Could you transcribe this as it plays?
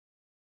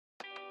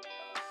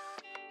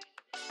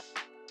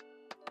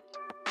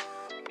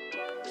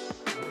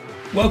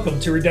Welcome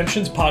to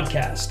Redemption's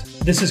podcast.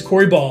 This is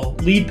Corey Ball,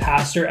 lead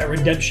pastor at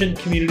Redemption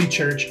Community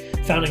Church,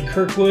 found in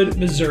Kirkwood,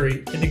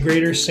 Missouri, in the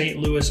greater St.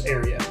 Louis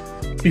area.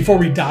 Before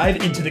we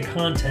dive into the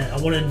content,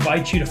 I want to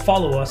invite you to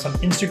follow us on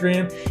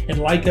Instagram and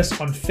like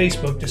us on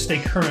Facebook to stay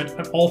current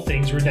on all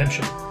things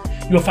Redemption.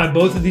 You'll find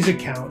both of these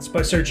accounts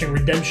by searching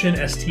Redemption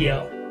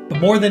STL. But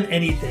more than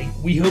anything,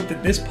 we hope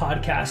that this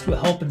podcast will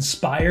help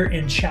inspire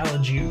and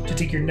challenge you to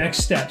take your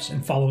next steps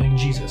in following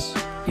Jesus.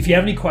 If you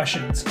have any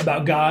questions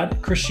about God,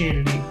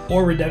 Christianity,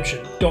 or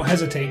redemption, don't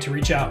hesitate to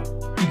reach out.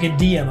 You can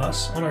DM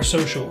us on our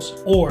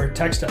socials or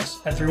text us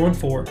at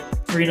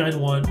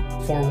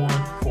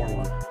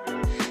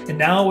 314-391-4141. And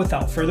now,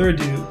 without further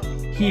ado,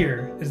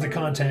 here is the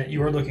content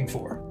you are looking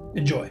for.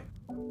 Enjoy.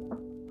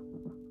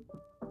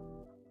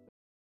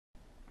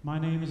 My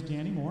name is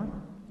Danny Moore,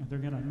 and they're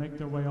going to make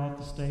their way off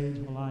the stage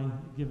while I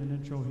give an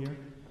intro here.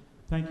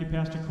 Thank you,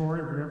 Pastor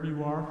Corey, wherever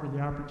you are, for the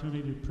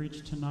opportunity to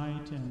preach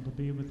tonight and to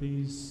be with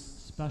these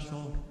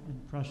special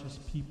and precious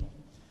people.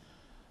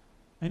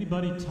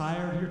 Anybody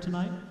tired here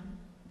tonight?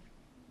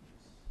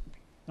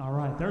 All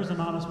right, there's an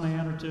honest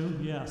man or two.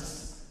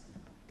 Yes.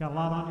 Got a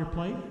lot on your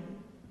plate?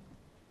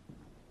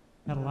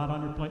 Had a lot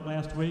on your plate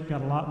last week,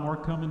 got a lot more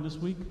coming this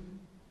week.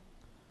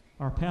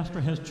 Our pastor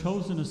has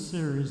chosen a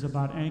series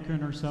about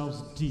anchoring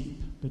ourselves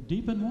deep. But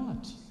deep in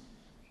what?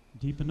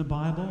 Deep in the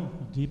Bible,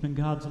 deep in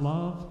God's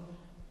love,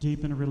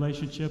 deep in a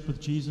relationship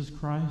with Jesus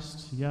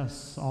Christ.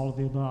 Yes, all of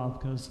the above,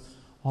 because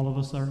all of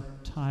us are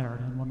tired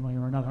in one way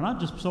or another. And I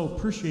just so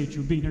appreciate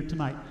you being here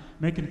tonight,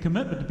 making a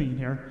commitment to being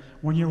here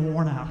when you're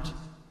worn out.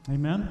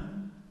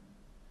 Amen?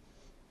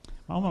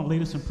 I want to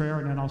lead us in prayer,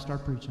 and then I'll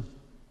start preaching.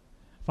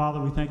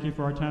 Father, we thank you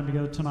for our time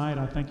together tonight.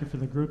 I thank you for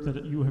the group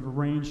that you have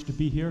arranged to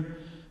be here.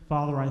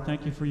 Father, I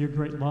thank you for your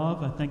great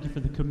love. I thank you for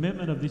the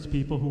commitment of these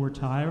people who are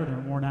tired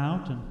and worn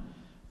out. And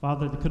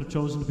Father, they could have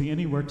chosen to be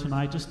anywhere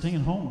tonight, just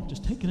staying home,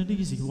 just taking it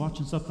easy,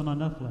 watching something on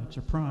Netflix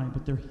or Prime,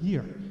 but they're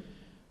here.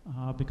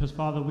 Because,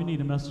 Father, we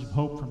need a message of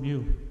hope from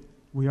you.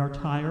 We are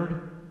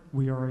tired.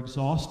 We are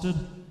exhausted.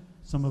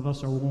 Some of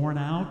us are worn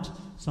out.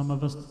 Some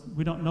of us,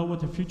 we don't know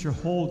what the future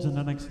holds in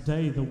the next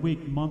day, the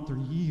week, month, or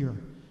year.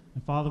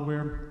 And, Father,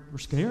 we're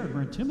scared.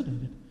 We're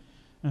intimidated.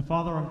 And,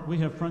 Father, we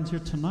have friends here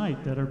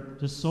tonight that are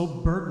just so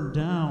burdened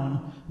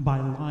down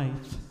by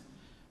life.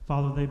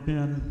 Father, they've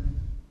been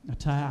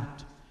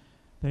attacked.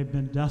 They've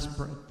been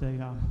desperate. They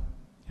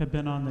have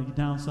been on the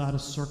downside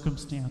of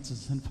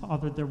circumstances. And,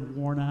 Father, they're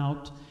worn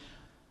out.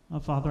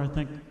 Father, I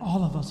think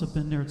all of us have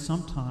been there at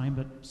some time,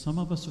 but some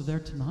of us are there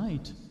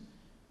tonight.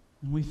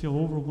 And we feel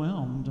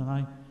overwhelmed. And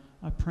I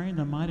pray in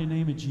the mighty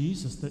name of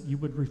Jesus that you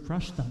would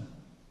refresh them.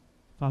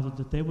 Father,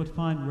 that they would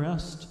find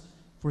rest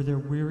for their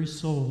weary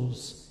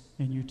souls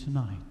in you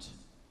tonight.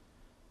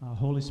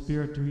 Holy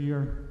Spirit, do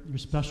your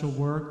special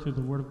work through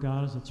the Word of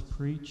God as it's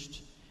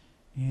preached,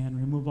 and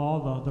remove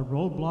all the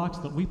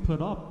roadblocks that we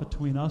put up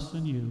between us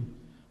and you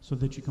so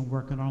that you can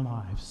work in our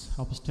lives.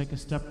 Help us take a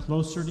step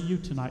closer to you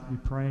tonight, we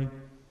pray.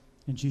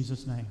 In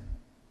Jesus' name,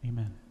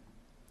 amen.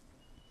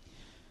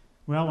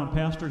 Well, when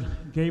Pastor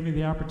gave me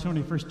the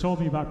opportunity, first told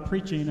me about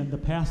preaching in the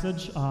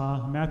passage,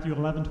 Matthew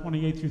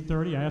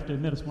 11:28-30, I have to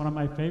admit it's one of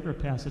my favorite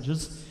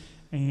passages.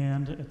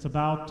 And it's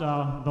about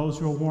those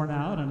who are worn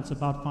out, and it's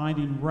about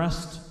finding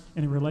rest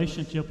in a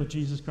relationship with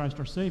Jesus Christ,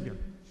 our Savior.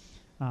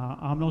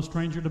 I'm no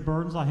stranger to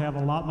burdens. I have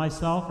a lot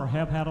myself, or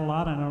have had a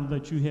lot. I know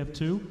that you have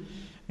too.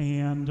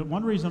 And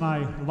one reason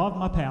I love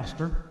my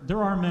pastor,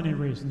 there are many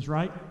reasons,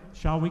 right?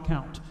 Shall we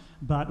count?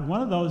 But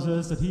one of those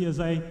is that he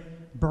is a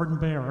burden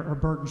bearer or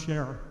burden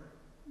sharer.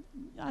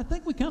 I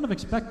think we kind of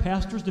expect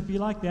pastors to be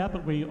like that,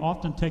 but we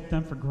often take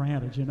them for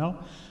granted, you know.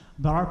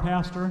 But our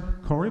pastor,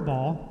 Corey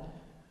Ball,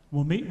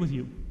 will meet with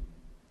you.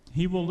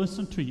 He will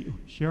listen to you,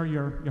 share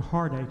your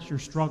heartaches, your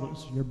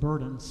struggles, your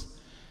burdens.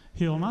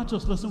 He'll not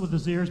just listen with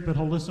his ears, but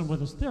he'll listen with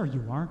his, there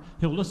you are,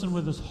 he'll listen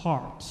with his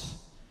heart.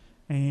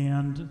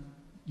 And,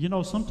 you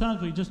know,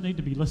 sometimes we just need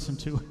to be listened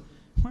to.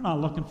 We're not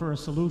looking for a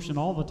solution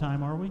all the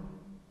time, are we?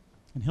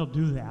 And he'll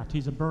do that.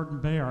 He's a burden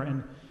bearer.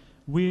 And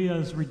we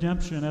as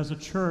Redemption, as a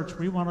church,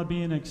 we want to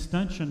be an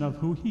extension of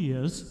who he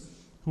is,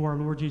 who our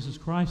Lord Jesus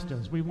Christ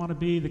is. We want to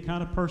be the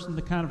kind of person,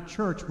 the kind of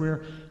church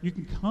where you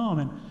can come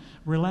and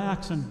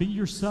relax and be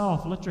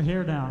yourself, let your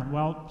hair down.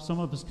 Well, some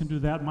of us can do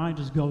that. Mine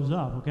just goes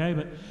up, okay?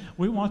 But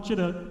we want you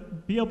to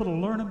be able to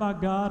learn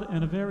about God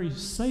in a very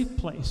safe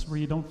place where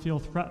you don't feel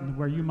threatened,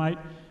 where you might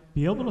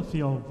be able to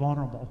feel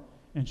vulnerable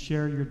and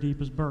share your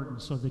deepest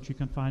burdens so that you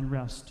can find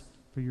rest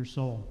for your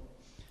soul.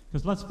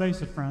 Because let's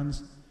face it,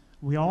 friends,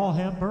 we all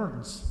have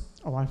burdens.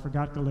 Oh, I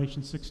forgot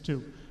Galatians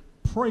 6:2.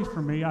 Pray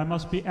for me. I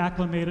must be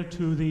acclimated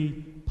to the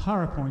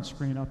PowerPoint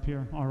screen up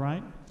here, all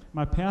right?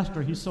 My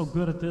pastor, he's so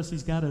good at this.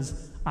 He's got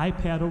his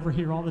iPad over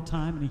here all the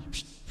time, and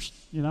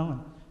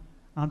and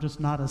I'm just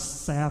not as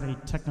savvy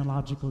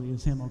technologically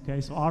as him, okay?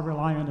 So I'll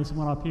rely on this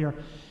one up here.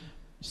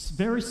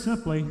 Very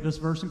simply, this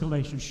verse in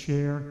Galatians,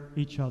 share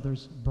each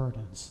other's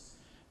burdens.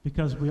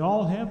 Because we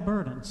all have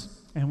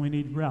burdens, and we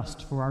need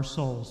rest for our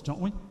souls,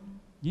 don't we?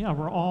 Yeah,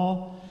 we're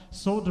all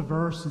so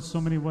diverse in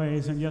so many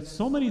ways, and yet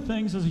so many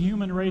things as a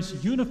human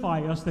race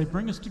unify us. They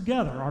bring us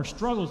together. Our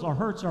struggles, our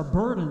hurts, our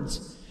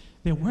burdens,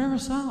 they wear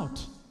us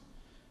out.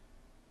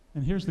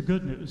 And here's the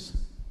good news.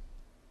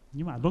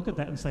 You might look at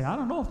that and say, I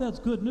don't know if that's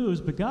good news,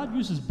 but God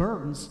uses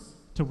burdens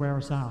to wear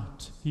us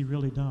out. He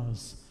really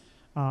does.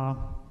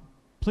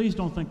 Please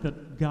don't think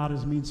that God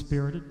is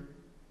mean-spirited,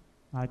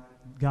 like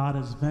God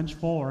is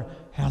vengeful or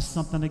has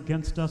something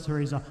against us, or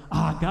he's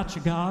gotcha,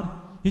 God.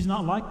 He's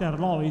not like that at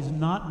all. He's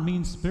not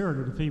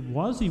mean-spirited. If he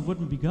was, he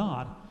wouldn't be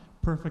God,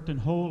 perfect and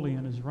holy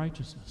in his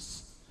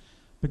righteousness.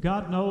 But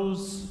God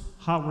knows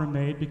how we're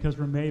made because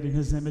we're made in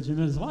his image and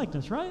his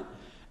likeness, right?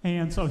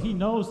 And so he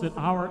knows that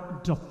our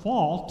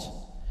default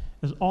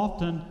is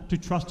often to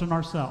trust in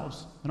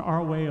ourselves and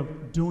our way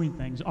of doing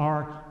things,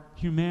 our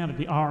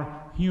humanity,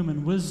 our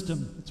human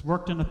wisdom. It's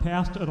worked in the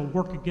past, it'll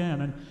work again.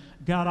 And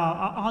God,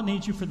 I'll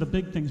need you for the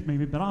big things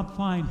maybe, but I'm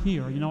fine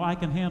here. I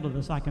can handle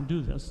this, I can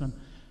do this. And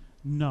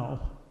no,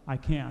 I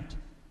can't,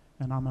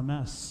 and I'm a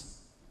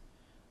mess.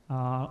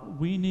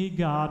 We need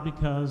God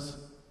because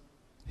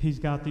he's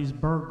got these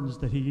burdens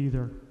that he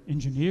either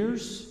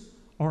engineers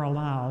or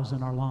allows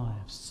in our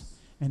lives.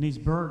 And these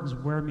burdens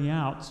wear me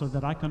out so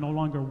that I can no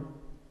longer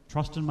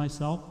trust in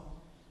myself,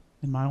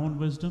 in my own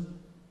wisdom,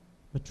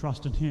 but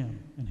trust in him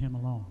and him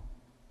alone.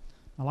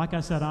 Now, like I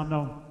said, I'm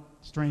no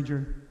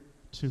stranger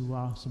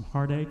to some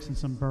heartaches and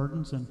some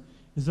burdens. And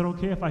is it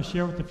okay if I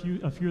share with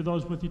a few of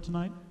those with you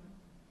tonight?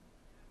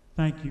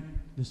 Thank you.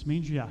 This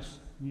means yes.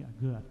 Yeah,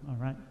 good. All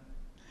right.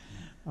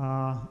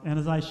 And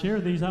as I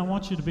share these, I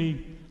want you to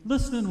be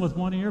listening with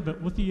one ear,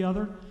 but with the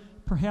other,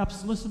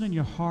 perhaps listen in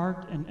your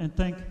heart and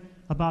think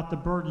about the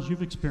burdens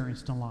you've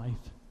experienced in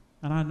life.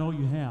 And I know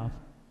you have.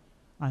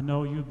 I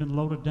know you've been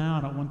loaded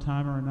down at one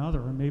time or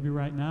another, or maybe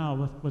right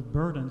now with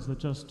burdens that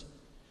just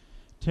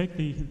take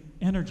the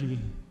energy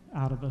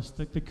out of us,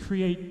 the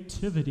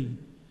creativity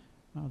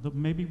that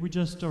maybe we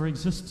just are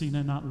existing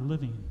and not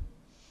living.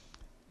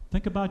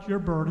 Think about your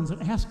burdens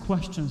and ask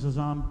questions as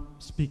I'm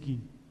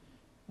speaking.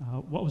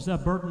 What was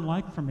that burden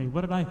like for me?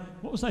 What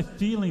was I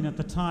feeling at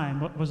the time?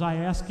 What was I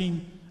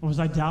asking? Was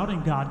I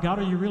doubting God? God,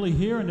 are you really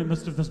here in the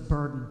midst of this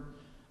burden?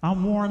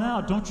 I'm worn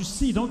out. Don't you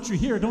see? Don't you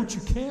hear? Don't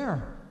you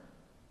care?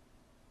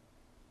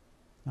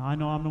 Now, I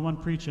know I'm the one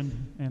preaching,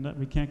 and that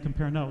we can't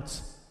compare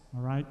notes,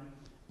 all right?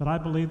 But I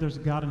believe there's a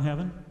God in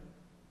heaven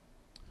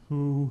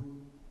who,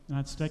 and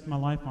I'd stake my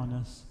life on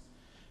this,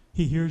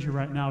 he hears you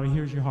right now. He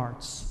hears your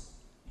hearts.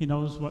 He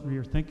knows what we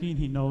were thinking.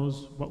 He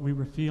knows what we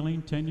were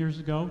feeling 10 years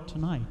ago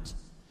tonight.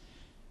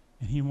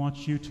 And he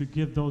wants you to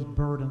give those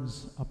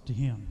burdens up to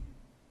him.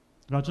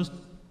 Well, just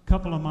a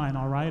couple of mine,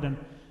 all right? And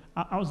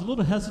I was a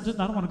little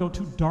hesitant. I don't want to go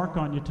too dark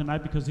on you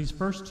tonight because these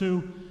first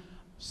two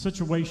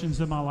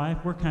situations in my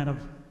life were kind of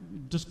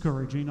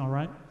discouraging, all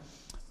right?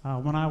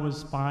 When I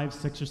was 5,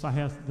 6 years, I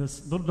had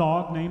this little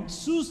dog named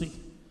Susie.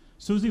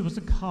 Susie was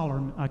a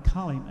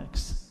collie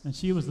mix, and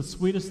she was the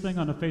sweetest thing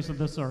on the face of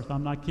this earth.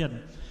 I'm not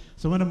kidding.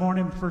 So in the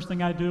morning, the first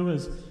thing I do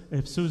is,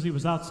 if Susie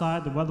was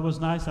outside, the weather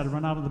was nice, I'd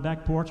run out on the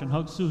back porch and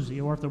hug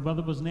Susie. Or if the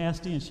weather was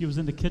nasty and she was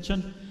in the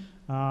kitchen,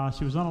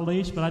 she was on a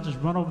leash, but I'd just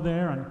run over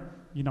there and,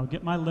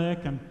 get my lick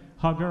and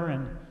hug her,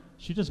 and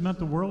she just meant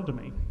the world to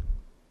me.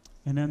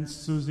 And then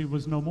Susie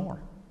was no more.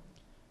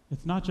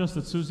 It's not just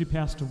that Susie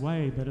passed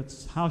away, but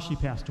it's how she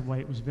passed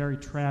away. It was very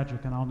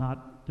tragic, and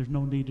there's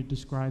no need to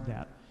describe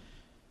that.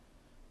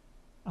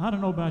 I don't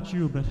know about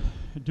you, but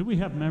do we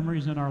have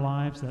memories in our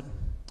lives that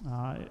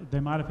they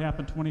might have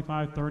happened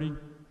 25, 30,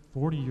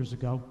 40 years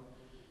ago,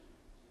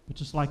 but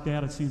just like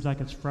that, it seems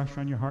like it's fresh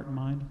on your heart and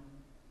mind?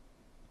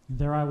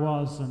 There I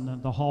was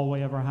in the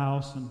hallway of our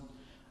house, and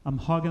I'm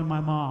hugging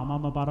my mom.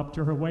 I'm about up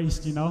to her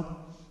waist,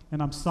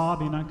 and I'm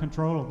sobbing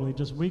uncontrollably,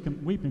 just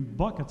weeping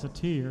buckets of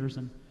tears,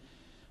 and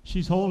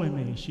she's holding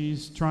me.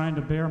 She's trying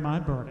to bear my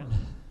burden,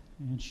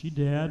 and she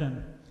did,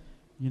 and,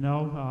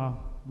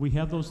 we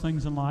have those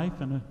things in life,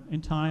 and in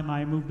time,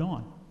 I moved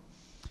on.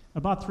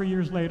 About 3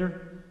 years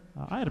later,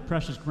 I had a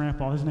precious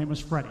grandpa. His name was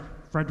Freddie,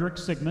 Frederick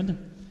Sigmund,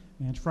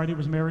 and Freddie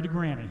was married to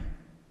Granny.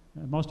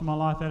 Most of my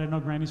life, I didn't know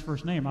Granny's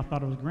first name. I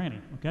thought it was Granny,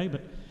 okay?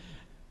 But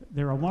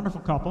they're a wonderful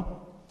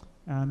couple,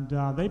 and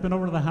they'd been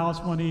over to the house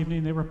one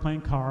evening. They were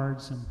playing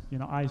cards, and,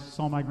 I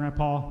saw my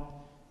grandpa,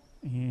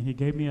 and he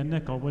gave me a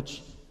nickel,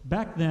 which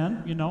back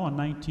then, in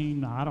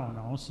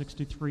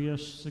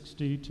 63-ish,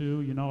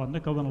 62, a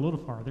nickel went a little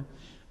farther.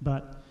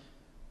 But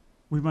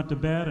we went to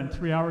bed, and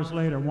 3 hours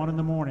later, 1 in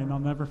the morning, I'll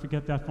never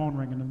forget that phone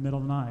ring in the middle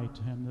of the night,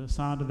 and the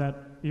sound of that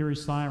eerie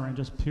siren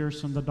just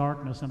piercing the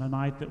darkness in a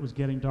night that was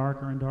getting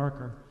darker and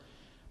darker.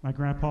 My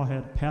grandpa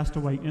had passed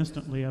away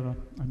instantly of a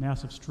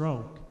massive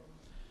stroke.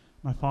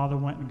 My father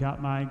went and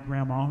got my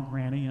grandma,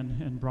 Granny,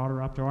 and brought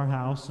her up to our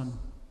house, and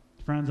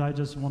friends, I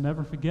just will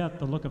never forget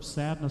the look of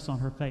sadness on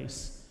her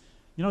face.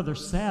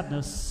 There's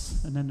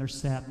sadness, and then there's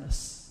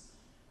sadness.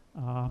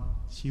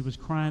 She was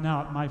crying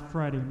out, my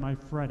Freddie, my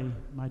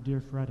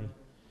dear Freddie.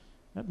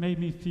 That made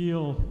me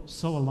feel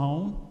so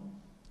alone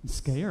and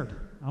scared.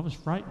 I was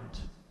frightened.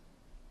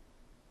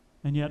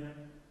 And yet,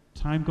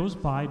 time goes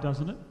by,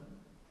 doesn't it?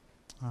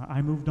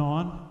 I moved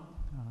on.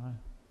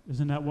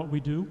 Isn't that what we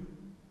do?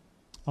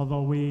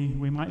 Although we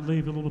might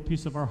leave a little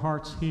piece of our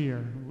hearts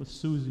here with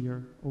Susie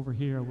or over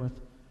here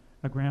with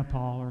a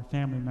grandpa or a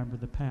family member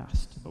of the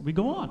past. But we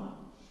go on.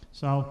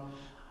 So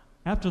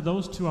after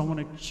those two, I want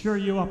to cheer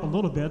you up a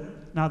little bit.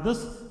 Now,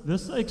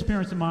 this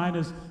experience of mine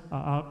is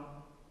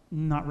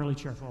not really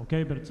cheerful,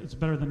 okay? But it's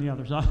better than the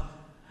others.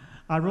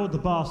 I rode the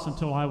bus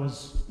until I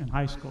was in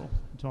high school,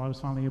 until I was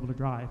finally able to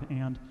drive.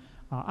 And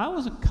I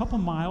was a couple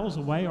miles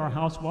away, our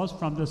house was,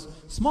 from this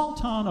small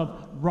town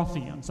of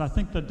ruffians. I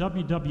think the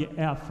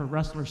WWF for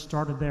wrestlers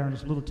started there in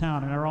this little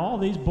town. And there were all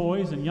these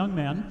boys and young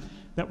men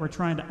that were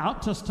trying to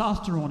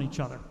out-testosterone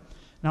each other.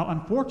 Now,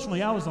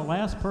 unfortunately, I was the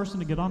last person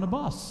to get on the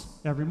bus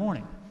every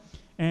morning.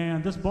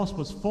 And this bus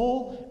was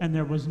full, and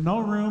there was no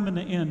room in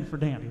the inn for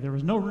Danny. There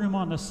was no room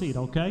on the seat,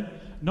 okay?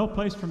 No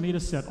place for me to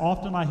sit.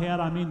 Often I had,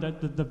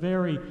 the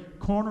very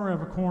corner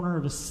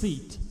of a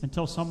seat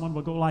until someone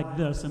would go like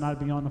this, and I'd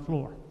be on the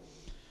floor.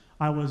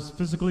 I was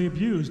physically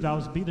abused. I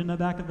was beaten in the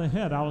back of the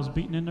head. I was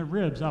beaten in the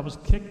ribs. I was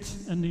kicked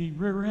in the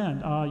rear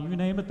end. You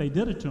name it, they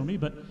did it to me.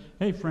 But,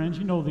 hey, friends,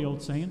 you know the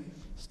old saying,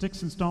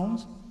 sticks and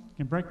stones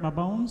can break my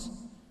bones.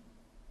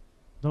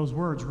 Those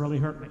words really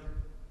hurt me.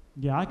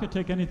 Yeah, I could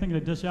take anything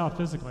to dish out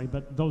physically,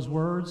 but those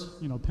words,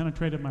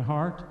 penetrated my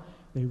heart.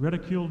 They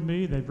ridiculed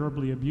me. They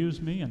verbally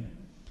abused me. And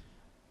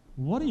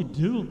what do you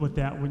do with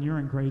that when you're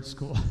in grade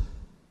school?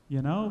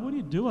 What do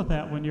you do with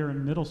that when you're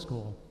in middle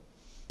school?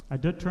 I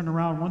did turn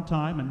around one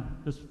time and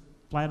just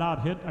flat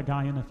out hit a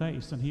guy in the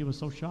face, and he was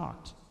so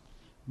shocked.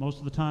 Most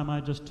of the time I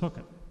just took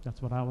it.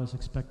 That's what I was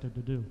expected to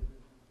do.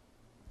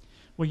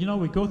 Well,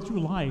 we go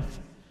through life,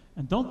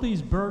 and don't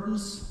these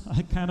burdens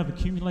kind of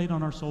accumulate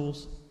on our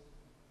souls?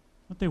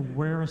 Don't they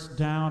wear us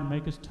down,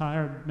 make us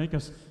tired, make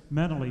us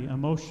mentally,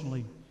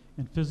 emotionally,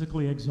 and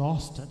physically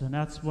exhausted? And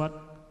that's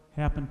what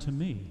happened to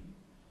me.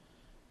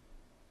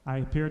 I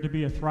appeared to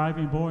be a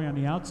thriving boy on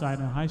the outside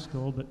in high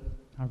school, but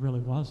I really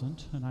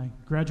wasn't. And I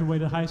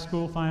graduated high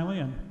school finally,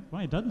 and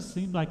it doesn't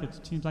seem like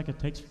it seems like it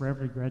takes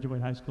forever to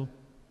graduate high school.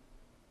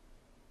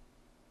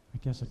 I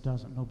guess it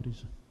doesn't.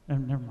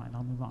 Never mind,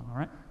 I'll move on, all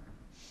right?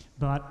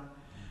 But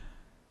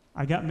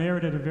I got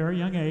married at a very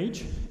young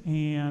age,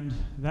 and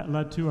that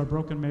led to a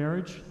broken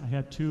marriage. I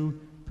had two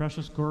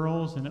precious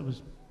girls, and it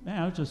was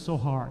just so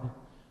hard,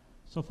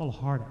 so full of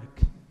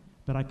heartache.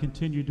 But I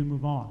continued to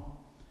move on.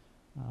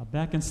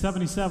 Back in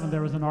 '77,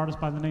 there was an artist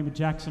by the name of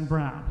Jackson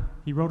Browne.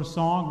 He wrote a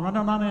song,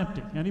 Running on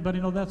Empty. Anybody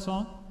know that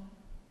song?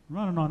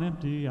 Running on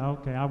Empty.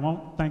 Okay, I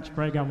won't. Thanks,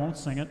 Craig. I won't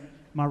sing it.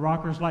 My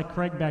rockers like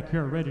Craig back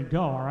here are ready to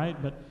go, all right?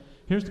 But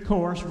here's the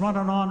chorus.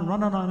 Running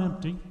on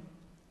empty.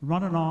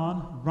 Running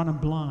on, running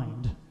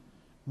blind.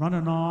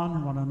 Running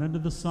on, running into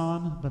the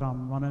sun, but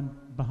I'm running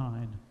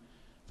behind.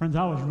 Friends,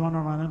 I was running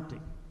on empty.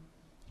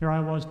 Here I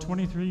was,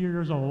 23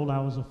 years old. I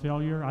was a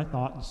failure, I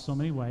thought, in so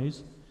many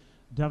ways.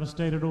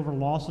 Devastated over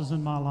losses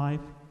in my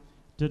life.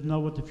 Didn't know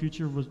what the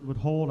future would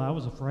hold. I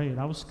was afraid.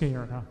 I was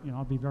scared.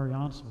 I'll be very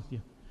honest with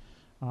you.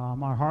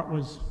 My heart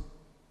was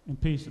in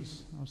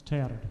pieces. I was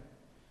tattered.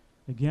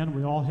 Again,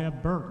 we all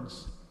have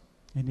burdens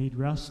and need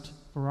rest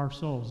for our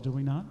souls, do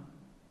we not?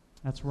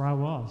 That's where I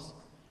was.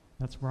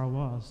 That's where I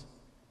was.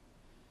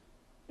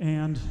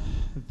 And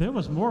there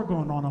was more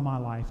going on in my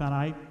life, and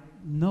I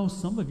know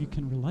some of you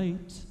can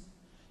relate.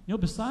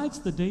 Besides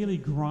the daily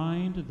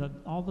grind,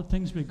 all the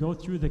things we go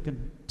through that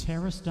can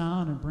tear us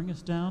down and bring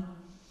us down,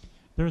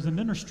 there's an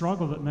inner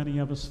struggle that many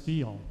of us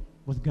feel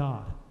with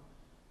God.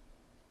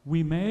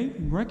 We may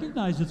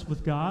recognize it's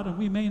with God, and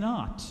we may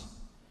not.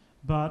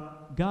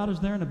 But God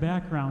is there in the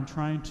background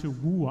trying to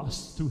woo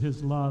us through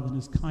His love and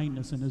His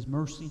kindness and His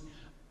mercy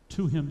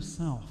to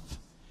Himself.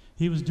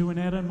 He was doing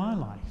that in my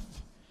life.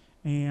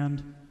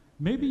 And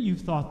maybe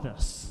you've thought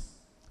this.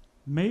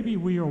 Maybe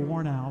we are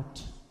worn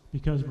out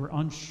because we're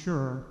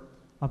unsure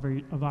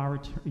of our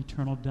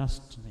eternal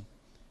destiny.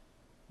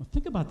 Well,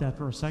 think about that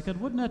for a second.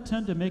 Wouldn't that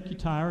tend to make you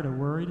tired or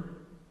worried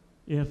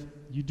if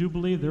you do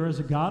believe there is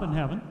a God in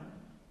heaven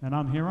and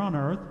I'm here on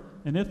earth,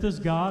 and if this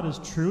God is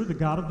true, the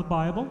God of the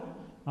Bible,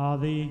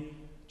 the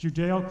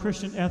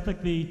Judeo-Christian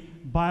ethic, the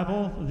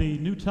Bible, the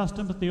New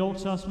Testament, the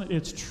Old Testament,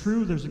 it's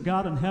true there's a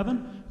God in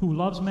heaven who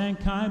loves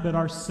mankind, but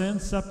our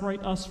sins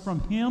separate us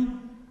from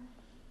Him?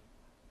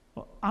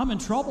 Well, I'm in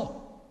trouble.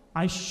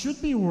 I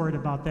should be worried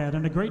about that,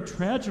 and a great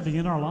tragedy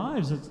in our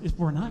lives if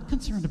we're not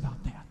concerned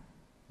about that.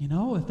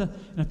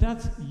 If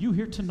that's you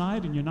here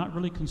tonight and you're not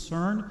really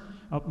concerned,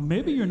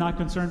 maybe you're not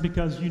concerned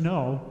because you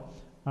know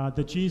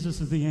that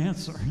Jesus is the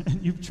answer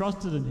and you've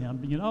trusted in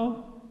Him.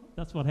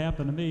 That's what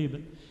happened to me.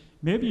 But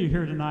maybe you're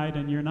here tonight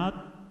and you're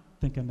not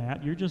thinking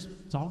that.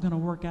 It's all going to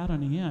work out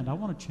in the end. I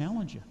want to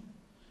challenge you.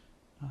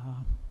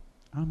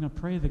 I'm going to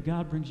pray that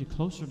God brings you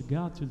closer to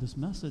God through this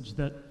message,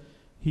 that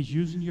He's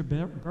using your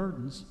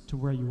burdens to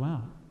wear you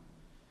out.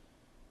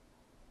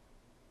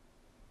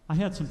 I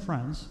had some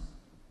friends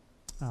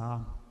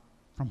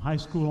from high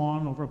school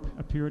on, over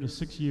a period of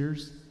 6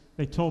 years.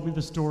 They told me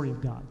the story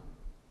of God.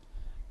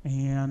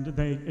 And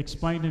they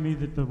explained to me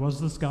that there was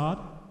this God.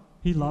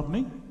 He loved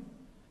me,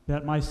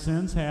 that my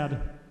sins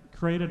had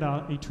created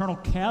an eternal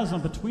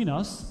chasm between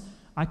us,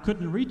 I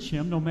couldn't reach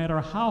him no matter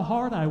how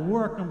hard I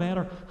worked, no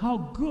matter how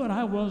good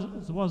I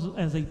was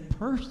as a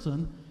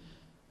person.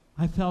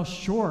 I fell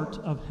short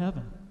of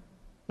heaven.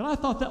 But I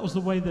thought that was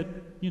the way that,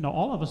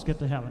 all of us get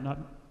to heaven.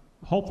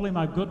 Hopefully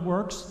my good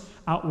works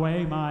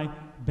outweigh my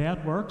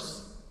bad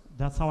works.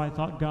 That's how I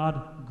thought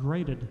God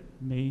graded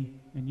me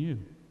and you.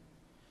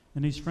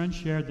 And these friends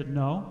shared that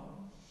no,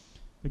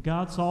 that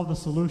God solved the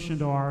solution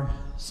to our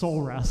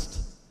soul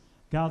rest.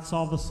 God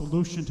solved the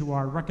solution to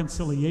our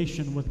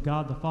reconciliation with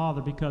God the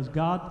Father because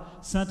God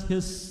sent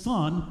his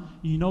Son,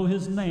 you know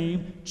his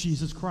name,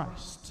 Jesus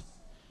Christ.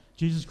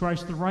 Jesus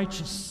Christ the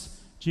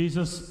righteous.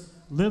 Jesus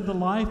lived the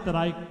life that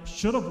I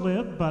should have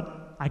lived,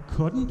 but I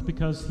couldn't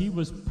because he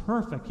was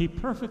perfect. He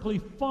perfectly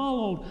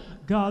followed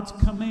God's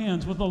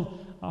commands with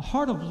a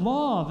heart of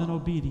love and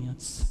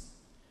obedience.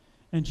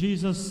 And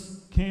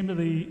Jesus came to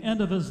the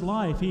end of his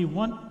life. He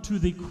went to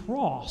the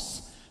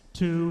cross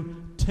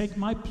to take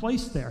my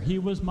place there. He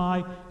was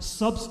my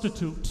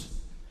substitute.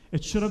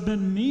 It should have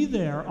been me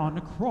there on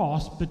the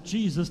cross, but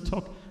Jesus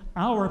took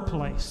our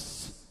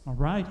place. All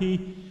right?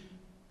 He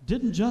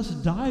didn't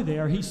just die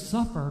there, he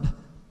suffered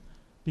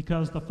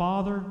because the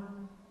Father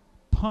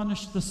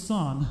punished the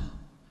Son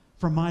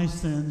for my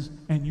sins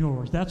and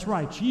yours. That's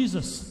right,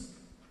 Jesus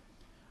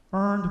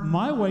earned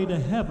my way to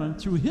heaven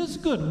through his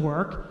good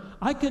work.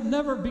 I could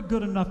never be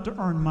good enough to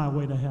earn my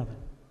way to heaven.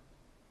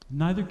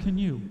 Neither can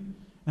you.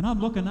 And I'm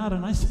looking out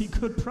and I see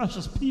good,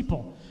 precious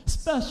people,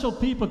 special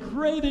people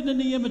created in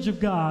the image of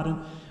God.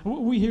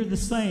 And we hear the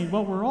saying,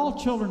 well, we're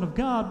all children of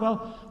God.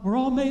 Well, we're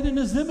all made in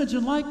his image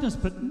and likeness.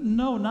 But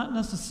no, not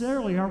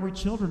necessarily are we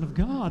children of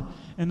God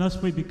unless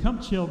we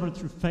become children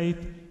through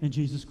faith in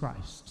Jesus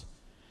Christ.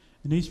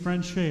 And these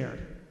friends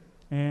shared.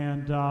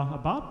 And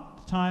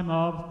about the time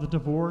of the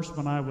divorce,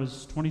 when I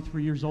was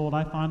 23 years old,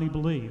 I finally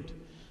believed.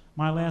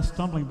 My last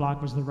stumbling block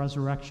was the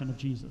resurrection of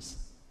Jesus.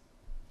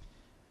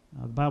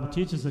 The Bible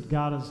teaches that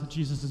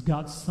Jesus is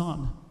God's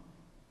Son,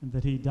 and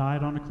that he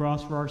died on the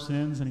cross for our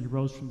sins, and he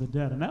rose from the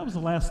dead. And that was the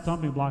last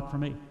stumbling block for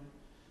me.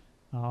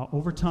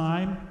 Over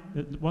time,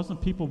 it wasn't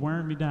people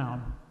wearing me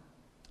down.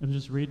 It was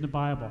just reading the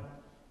Bible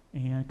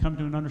and coming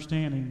to an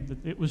understanding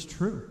that it was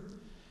true.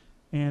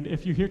 And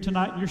if you're here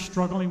tonight and you're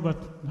struggling with,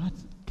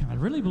 can I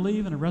really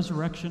believe in a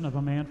resurrection of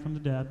a man from the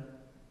dead?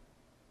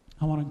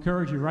 I want to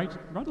encourage you, write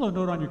a little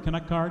note on your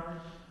Connect card.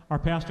 Our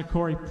pastor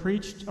Corey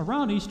preached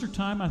around Easter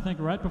time, I think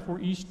right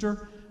before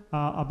Easter,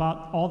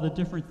 about all the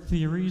different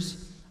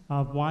theories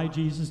of why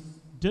Jesus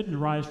didn't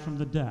rise from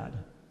the dead.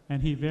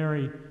 And he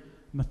very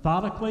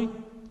methodically,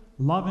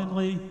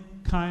 lovingly,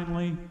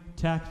 kindly,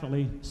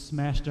 tactfully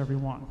smashed every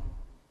one.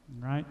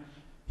 Right?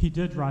 He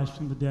did rise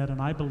from the dead, and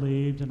I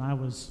believed, and I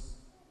was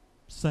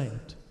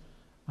saved.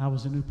 I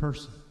was a new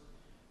person.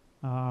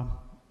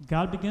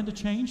 God began to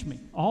change me.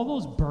 All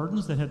those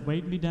burdens that had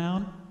weighed me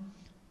down,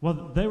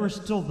 well, they were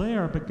still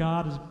there, but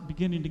God is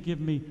beginning to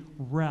give me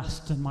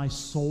rest in my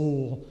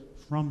soul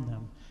from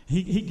them.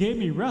 He gave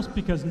me rest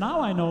because now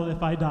I know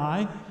if I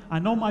die, I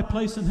know my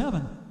place in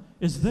heaven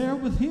is there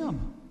with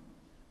him.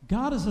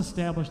 God has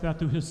established that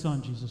through his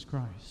Son, Jesus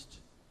Christ.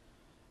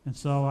 And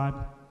so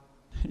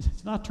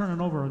it's not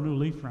turning over a new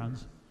leaf,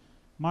 friends.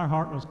 My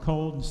heart was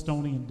cold and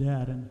stony and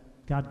dead, and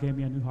God gave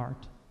me a new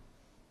heart.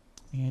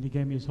 And he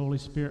gave me his Holy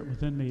Spirit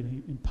within me to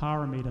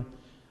empower me to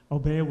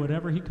obey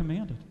whatever he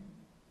commanded.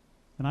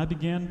 And I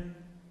began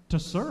to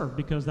serve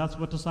because that's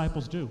what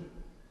disciples do.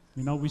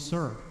 We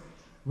serve.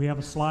 We have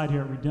a slide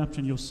here at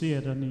Redemption. You'll see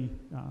it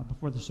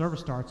before the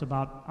service starts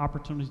about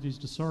opportunities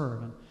to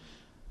serve. And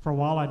for a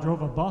while, I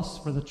drove a bus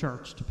for the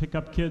church to pick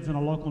up kids in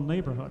a local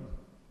neighborhood.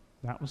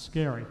 That was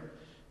scary.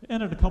 It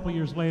ended a couple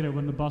years later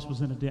when the bus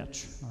was in a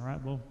ditch. All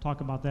right, we'll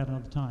talk about that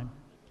another time.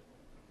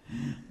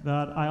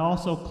 But I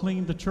also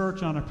cleaned the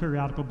church on a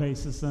periodical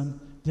basis and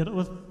did it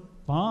with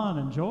fun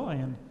and joy.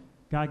 And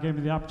God gave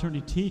me the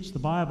opportunity to teach the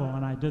Bible,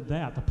 and I did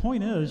that. The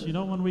point is,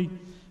 when we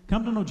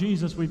come to know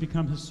Jesus, we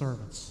become his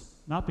servants.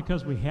 Not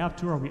because we have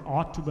to or we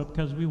ought to, but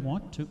because we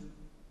want to,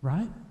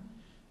 right?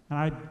 And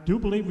I do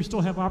believe we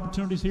still have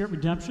opportunities here at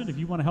Redemption. If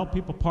you want to help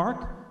people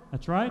park,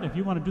 that's right. If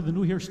you want to do the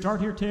New Here,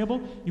 Start Here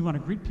table, you want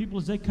to greet people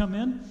as they come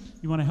in,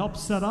 you want to help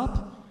set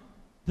up,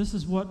 this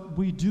is what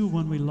we do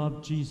when we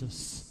love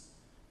Jesus.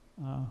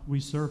 We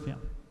serve him.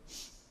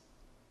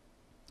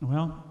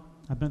 Well,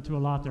 I've been through a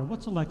lot there.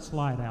 What's the next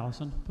slide,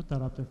 Allison? Put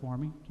that up there for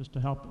me, just to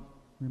help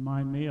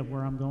remind me of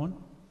where I'm going.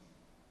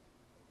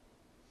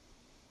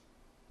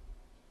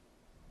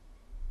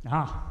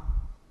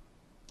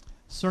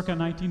 Circa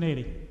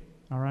 1980,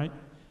 all right?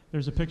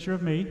 There's a picture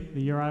of me,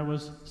 the year I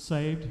was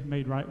saved,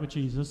 made right with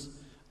Jesus.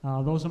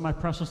 Those are my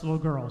precious little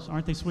girls.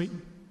 Aren't they sweet?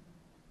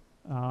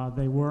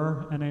 They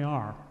were and they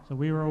are. So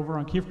we were over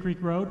on Keefe Creek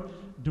Road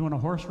doing a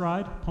horse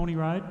ride, pony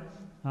ride,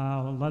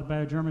 led by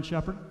a German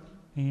Shepherd.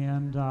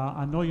 And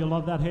I know you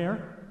love that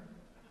hair,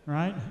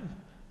 right?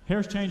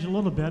 Hair's changed a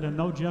little bit, and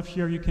no, Jeff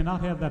Shear, you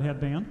cannot have that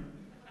headband.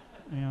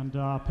 And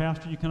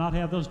Pastor, you cannot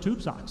have those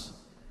tube socks.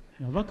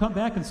 They'll come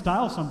back in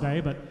style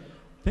someday, but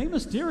they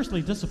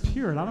mysteriously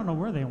disappeared. I don't know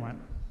where they went.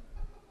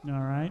 All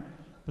right?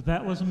 But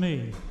that was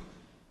me.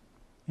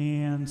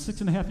 And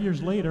 6.5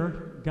 years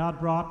later, God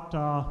brought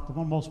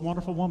the most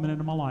wonderful woman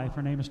into my life.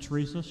 Her name is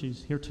Teresa.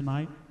 She's here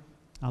tonight.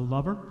 I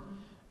love her.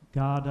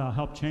 God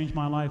helped change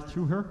my life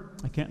through her.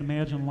 I can't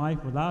imagine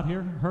life without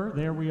her.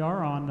 There we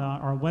are on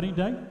our wedding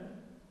day.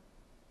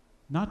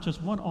 Not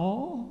just one,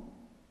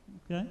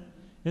 okay?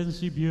 Isn't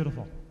she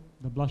beautiful?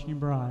 The blushing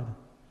bride.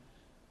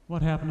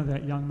 What happened to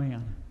that young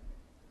man?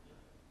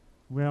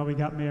 Well, we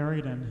got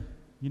married, and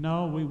you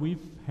know,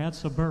 we've had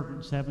some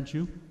burdens, haven't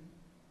you?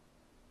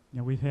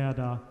 We've had,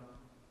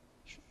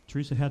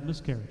 Teresa had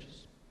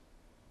miscarriages.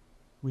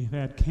 We've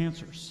had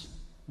cancers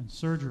and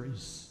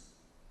surgeries,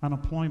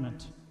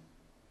 unemployment,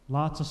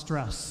 lots of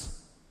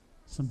stress,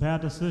 some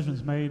bad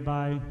decisions made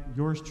by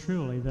yours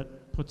truly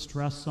that put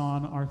stress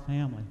on our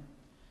family.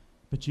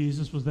 But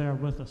Jesus was there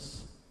with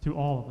us through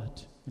all of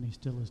it, and he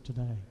still is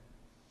today.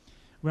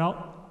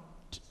 Well,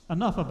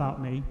 enough about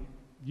me.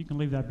 You can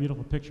leave that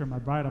beautiful picture of my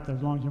bride up there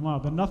as long as you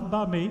want, but enough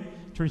about me.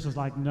 Teresa's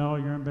like, no,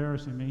 you're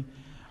embarrassing me.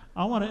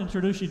 I want to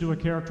introduce you to a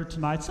character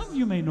tonight. Some of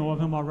you may know of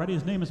him already.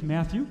 His name is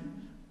Matthew.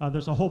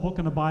 There's a whole book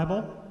in the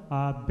Bible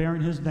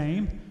bearing his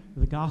name,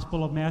 the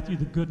Gospel of Matthew,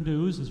 the good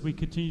news, as we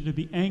continue to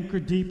be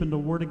anchored deep in the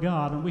Word of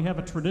God. And we have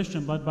a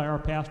tradition led by our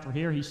pastor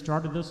here. He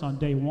started this on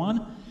day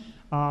one.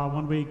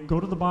 When we go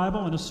to the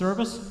Bible in a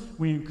service,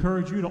 we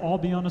encourage you to all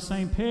be on the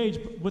same page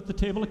with the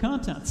table of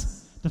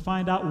contents to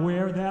find out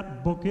where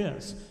that book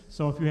is.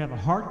 So if you have a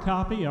hard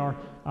copy or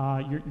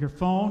your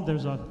phone,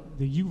 there's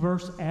the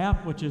YouVerse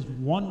app, which is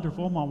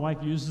wonderful. My wife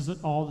uses it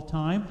all the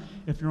time.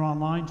 If you're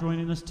online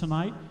joining us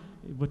tonight,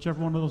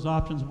 whichever one of those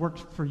options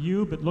works for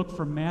you, but look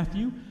for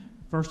Matthew.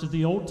 First is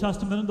the Old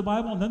Testament in the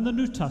Bible, and then the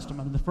New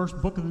Testament. And the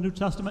first book of the New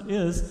Testament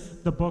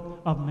is the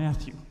book of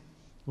Matthew.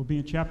 We'll be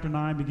in chapter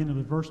 9, beginning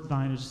with verse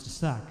 9 in just a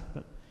sec.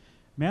 But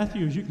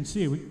Matthew, as you can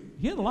see,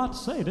 he had a lot to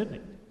say, didn't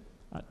he?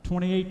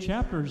 28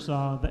 chapters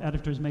the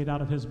editors made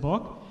out of his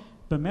book.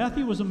 But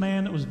Matthew was a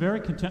man that was very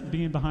content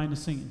being behind the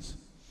scenes.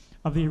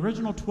 Of the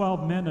original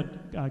 12 men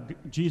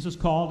that Jesus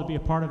called to be a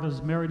part of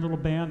his merry little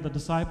band, the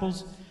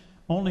disciples,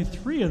 only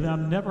 3 of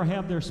them never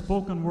have their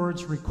spoken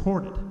words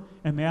recorded.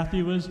 And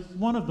Matthew is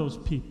one of those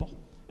people.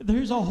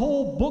 There's a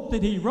whole book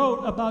that he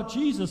wrote about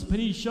Jesus, but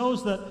he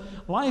shows that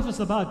life is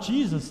about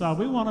Jesus.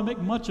 We want to make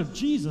much of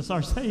Jesus,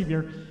 our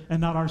Savior,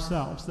 and not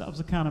ourselves. That was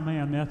the kind of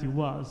man Matthew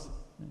was.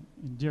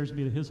 Endears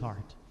me to his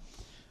heart.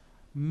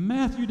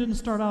 Matthew didn't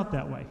start out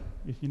that way,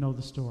 if you know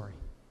the story.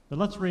 But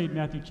let's read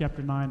Matthew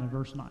chapter 9 and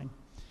verse 9.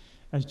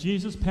 As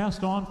Jesus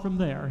passed on from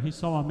there, he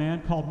saw a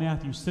man called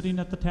Matthew sitting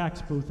at the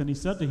tax booth, and he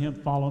said to him,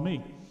 "Follow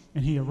me."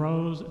 And he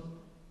rose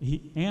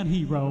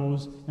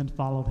and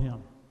followed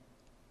him.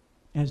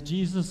 As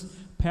Jesus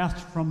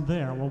passed from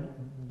there, well,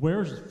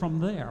 where's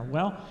from there?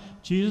 Well,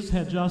 Jesus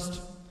had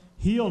just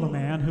healed a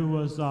man who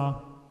was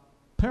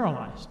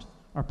paralyzed.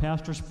 Our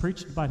pastors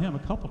preached about him a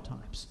couple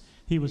times.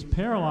 He was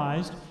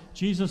paralyzed.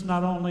 Jesus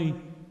not only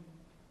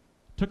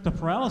took the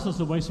paralysis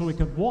away so he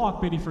could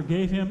walk, but he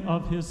forgave him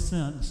of his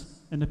sins.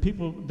 And the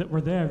people that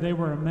were there, they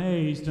were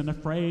amazed and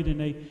afraid, and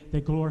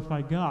they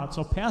glorified God.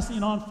 So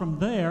passing on from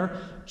there,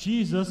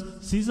 Jesus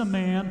sees a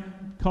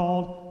man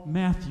called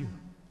Matthew.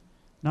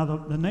 Now,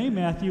 the name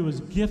Matthew is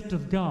gift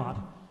of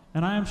God.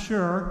 And I am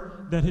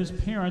sure that his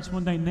parents,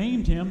 when they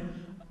named him,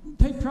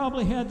 they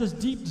probably had this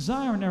deep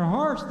desire in their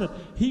hearts that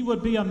he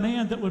would be a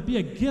man that would be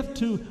a gift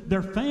to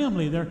their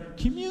family, their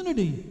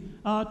community,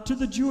 to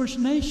the Jewish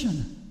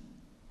nation.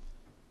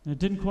 And it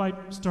didn't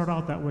quite start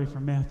out that way for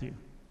Matthew,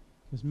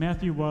 because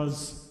Matthew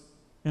was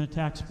in a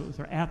tax booth,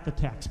 or at the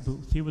tax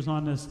booth. He was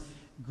on this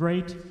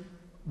great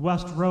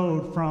west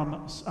road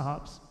from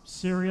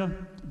Syria,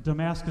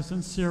 Damascus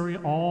in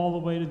Syria, all the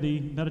way to the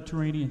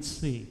Mediterranean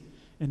Sea,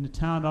 in the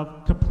town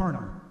of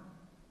Capernaum.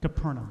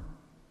 Capernaum.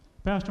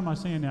 Pastor, am I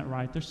saying that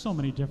right? There's so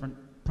many different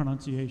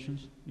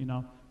pronunciations, you know.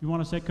 If you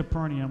want to say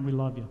Capernaum, we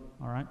love you,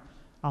 all right?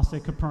 I'll say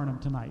Capernaum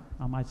tonight.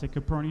 I might say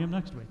Capernaum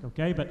next week,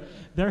 okay? But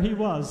there he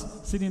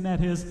was, sitting at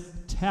his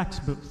tax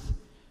booth.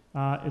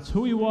 It's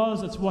who he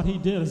was. It's what he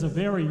did as a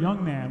very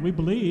young man. We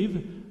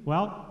believe,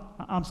 well,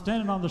 I'm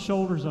standing on the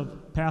shoulders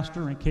of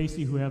Pastor and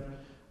Casey, who have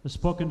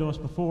spoken to us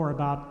before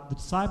about the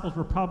disciples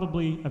were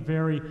probably a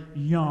very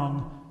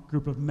young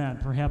group of men,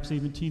 perhaps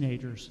even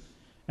teenagers.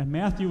 And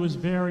Matthew was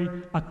very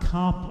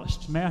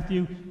accomplished.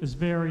 Matthew is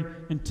very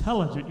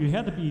intelligent. You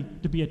had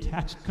to be a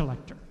tax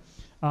collector.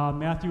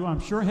 Matthew, I'm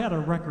sure, had a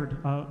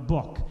record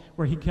book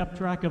where he kept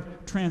track of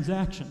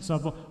transactions,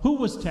 of who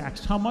was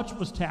taxed, how much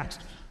was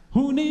taxed,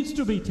 who needs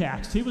to be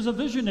taxed. He was a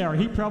visionary.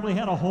 He probably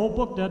had a whole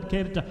book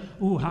dedicated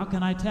to, how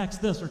can I tax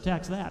this or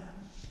tax that?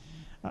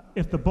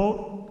 If a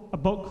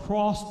boat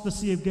crossed the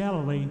Sea of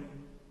Galilee,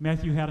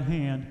 Matthew had a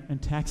hand in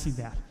taxing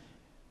that.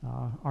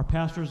 Our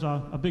pastor's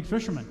a big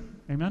fisherman.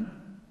 Amen?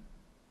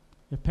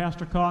 If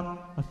Pastor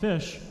caught a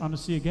fish on the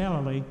Sea of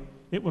Galilee,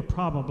 it would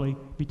probably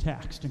be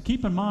taxed. And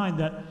keep in mind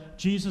that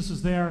Jesus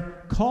is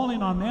there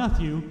calling on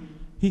Matthew.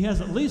 He has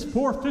at least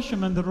 4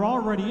 fishermen that are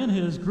already in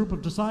his group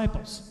of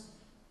disciples.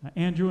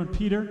 Andrew and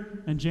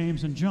Peter and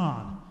James and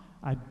John.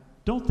 I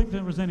don't think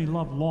there was any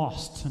love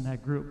lost in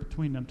that group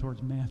between them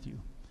towards Matthew.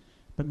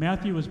 But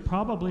Matthew was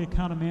probably a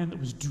kind of man that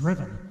was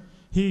driven.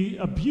 He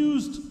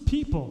abused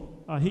people.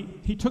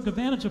 He took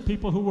advantage of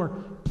people who were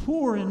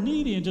poor and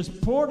needy and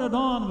just poured it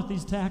on with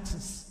these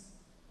taxes.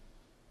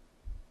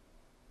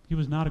 He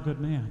was not a good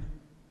man.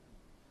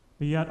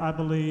 But yet I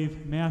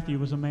believe Matthew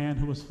was a man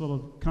who was full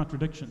of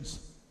contradictions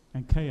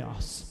and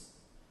chaos.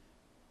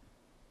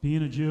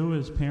 Being a Jew,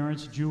 his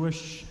parents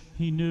Jewish,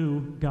 he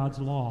knew God's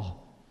law.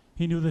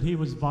 He knew that he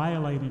was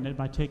violating it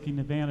by taking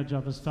advantage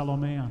of his fellow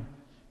man.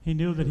 He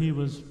knew that he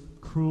was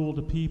cruel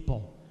to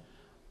people.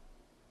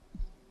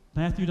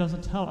 Matthew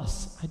doesn't tell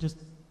us. I just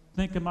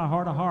think in my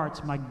heart of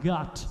hearts, my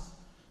gut,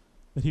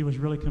 that he was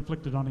really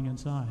conflicted on the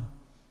inside.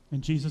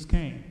 And Jesus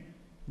came,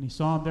 and he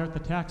saw him there at the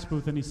tax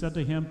booth, and he said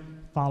to him,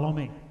 "Follow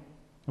me."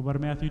 And what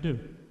did Matthew do?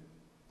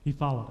 He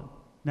followed him.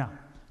 Now,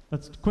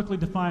 let's quickly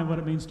define what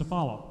it means to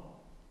follow.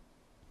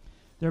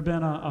 There have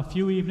been a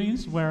few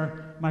evenings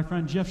where my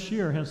friend Jeff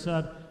Shear has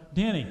said,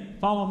 "Danny,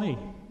 follow me."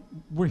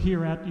 We're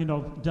here at,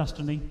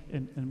 Destiny,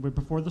 and we're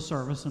before the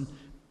service, and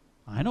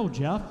I know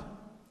Jeff.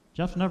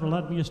 Jeff's never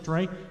led me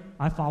astray.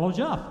 I follow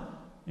Jeff.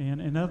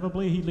 And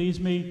inevitably, he leads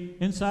me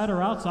inside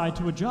or outside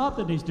to a job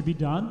that needs to be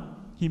done.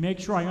 He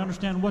makes sure I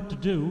understand what to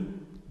do,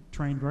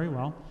 trained very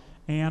well,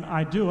 and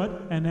I do it.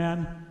 And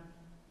then,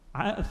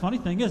 the funny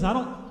thing is, I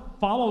don't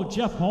follow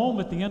Jeff home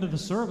at the end of the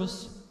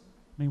service.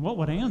 I mean, what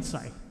would Ann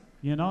say?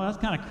 That's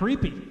kind of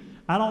creepy.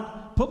 I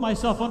don't put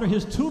myself under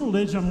his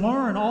tutelage and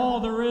learn all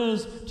there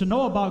is to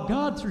know about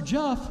God through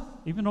Jeff,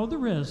 even though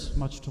there is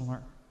much to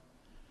learn.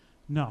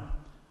 No.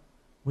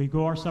 We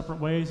go our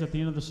separate ways at the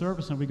end of the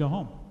service and we go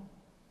home.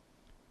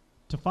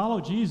 To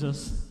follow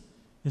Jesus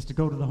is to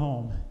go to the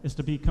home, is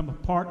to become a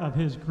part of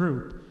his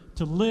group,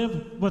 to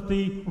live with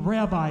the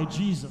Rabbi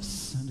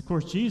Jesus. And of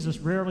course, Jesus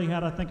rarely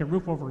had, I think, a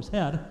roof over his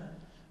head,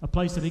 a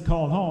place that he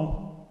called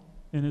home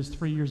in his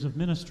 3 years of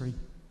ministry.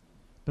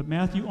 But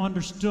Matthew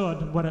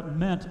understood what it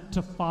meant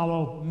to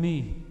follow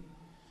me.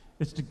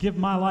 It's to give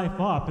my life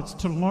up. It's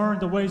to learn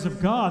the ways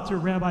of God through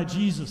Rabbi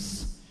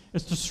Jesus.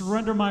 It's to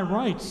surrender my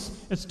rights.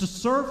 It's to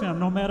serve him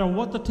no matter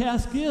what the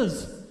task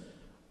is.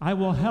 I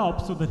will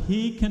help so that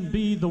he can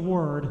be the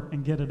Word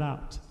and get it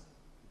out.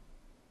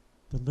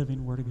 The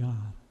living Word of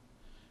God.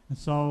 And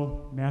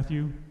so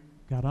Matthew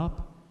got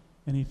up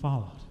and he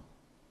followed.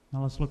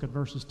 Now let's look at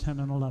verses 10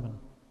 and 11.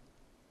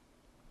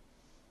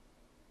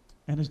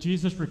 And as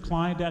Jesus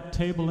reclined at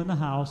table in the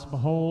house,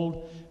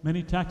 behold,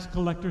 many tax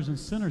collectors and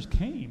sinners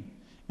came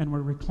and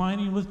were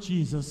reclining with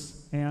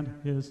Jesus and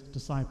his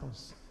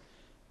disciples.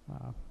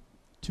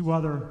 Two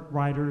other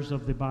writers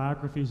of the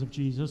biographies of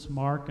Jesus,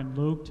 Mark and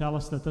Luke, tell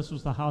us that this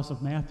was the house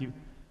of Matthew.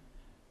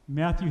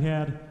 Matthew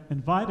had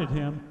invited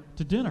him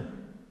to dinner.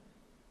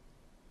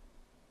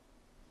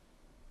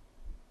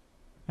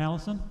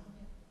 Allison,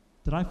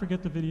 did I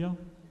forget the video?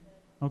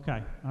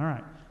 Okay, all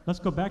right. Let's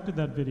go back to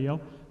that video.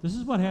 This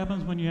is what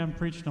happens when you haven't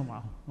preached in a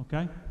while,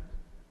 okay?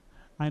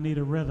 I need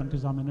a rhythm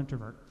because I'm an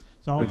introvert.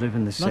 So we live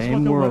in the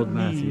same world,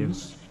 Matthew.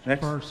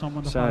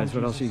 Besides,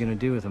 what else are you going to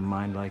do with a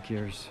mind like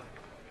yours?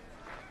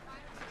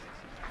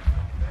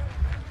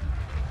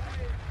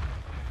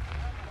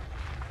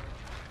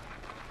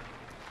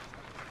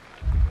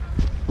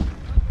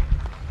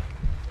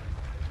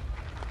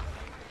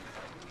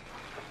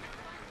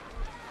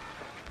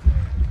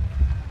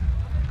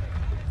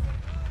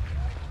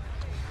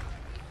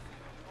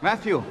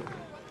 Matthew.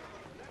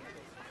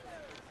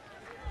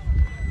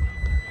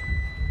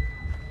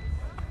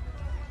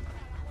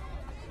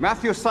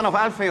 Matthew, son of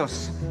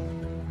Alphaeus.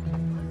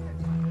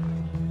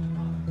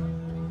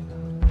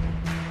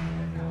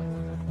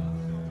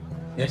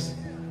 Yes?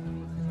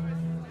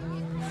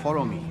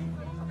 Follow me.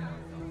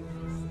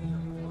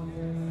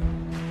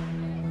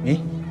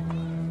 Me?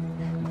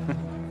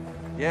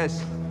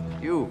 Yes,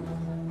 you.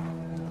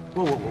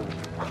 Whoa, whoa,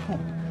 whoa.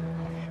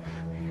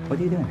 What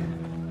are you doing?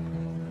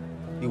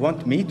 You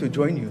want me to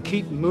join you?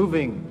 Keep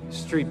moving,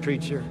 street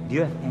preacher. Do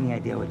you have any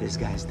idea what this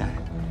guy's done?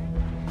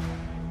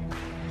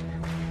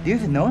 Do you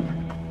even know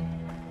him?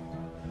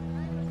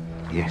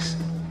 Yes.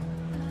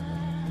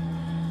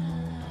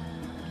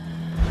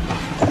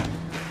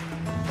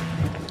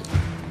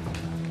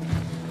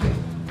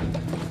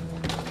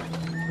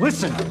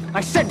 Listen,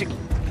 I said to...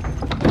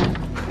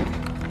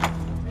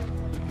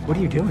 What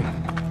are you doing?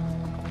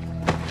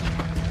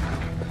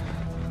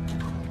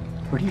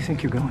 Where do you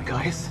think you're going?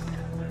 Guys,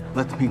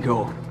 let me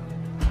go.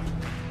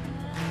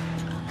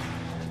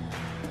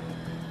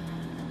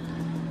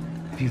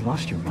 Have you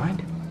lost your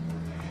mind?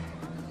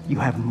 You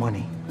have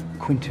money.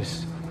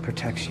 Quintus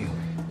protects you.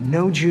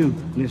 No Jew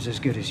lives as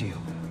good as you.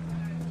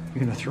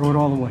 You're gonna throw it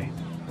all away.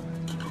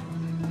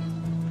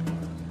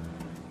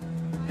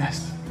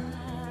 Yes.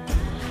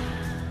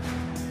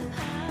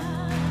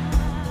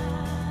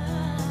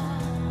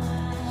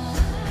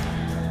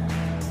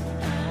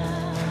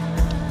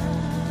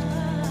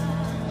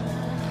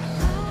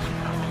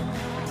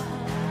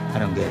 I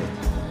don't get it.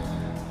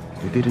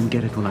 You didn't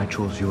get it when I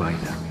chose you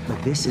either.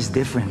 But this is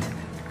different.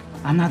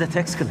 I'm not a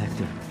tax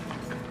collector.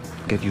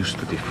 Get used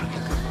to different.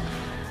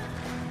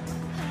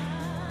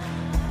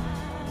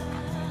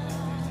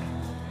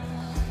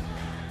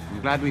 We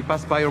Glad we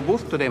passed by your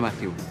booth today,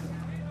 Matthew.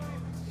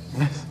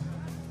 Yes.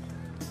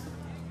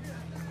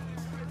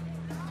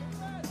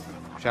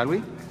 Shall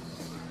we?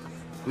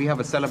 We have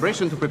a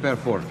celebration to prepare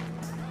for.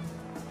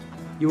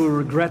 You will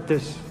regret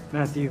this,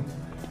 Matthew.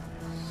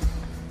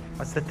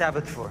 What's the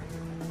tablet for?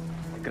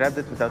 I grabbed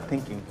it without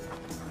thinking.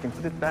 You can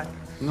put it back.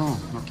 No,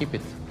 keep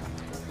it.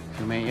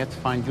 You may yet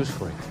find use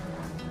for it.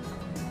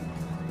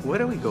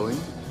 Where are we going?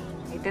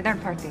 A dinner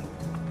party.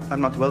 I'm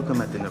not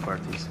welcome at dinner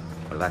parties.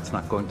 Well, that's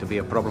not going to be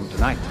a problem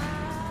tonight.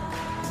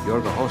 You're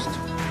the host.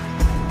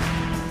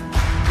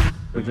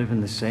 We live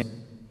in the same.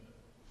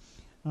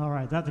 All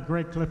right, that's a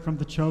great clip from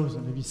The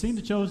Chosen. Have you seen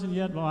The Chosen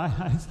yet? Well, I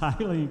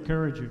highly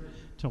encourage you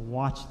to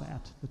watch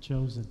that, The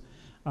Chosen.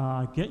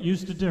 Get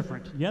used to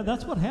different. Yeah,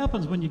 that's what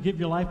happens when you give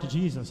your life to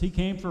Jesus. He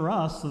came for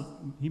us so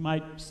he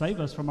might save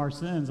us from our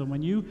sins. And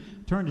when you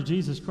turn to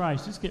Jesus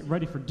Christ, just get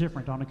ready for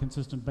different on a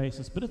consistent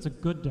basis. But it's a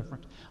good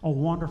different, a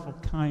wonderful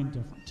kind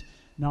different.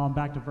 Now I'm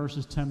back to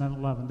verses 10 and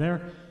 11.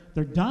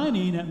 They're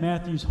dining at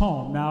Matthew's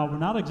home. Now, we're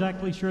not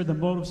exactly sure the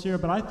motives here,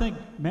 but I think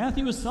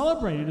Matthew is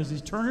celebrating as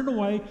he's turning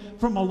away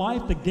from a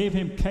life that gave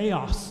him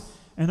chaos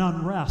and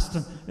unrest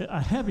and a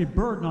heavy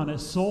burden on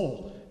his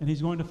soul. And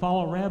he's going to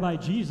follow Rabbi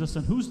Jesus,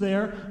 and who's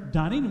there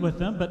dining with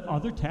them but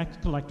other tax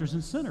collectors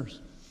and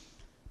sinners?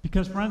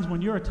 Because, friends, when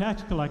you're a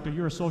tax collector,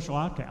 you're a social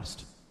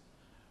outcast.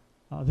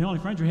 The only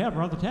friends you have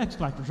are other tax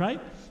collectors,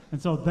 right?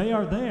 And so they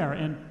are there,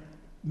 and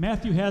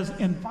Matthew has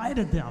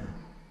invited them.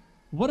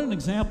 What an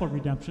example of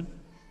redemption.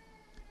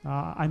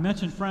 I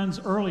mentioned, friends,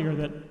 earlier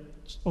that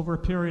over a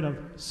period of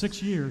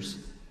 6 years,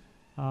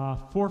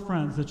 4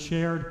 friends that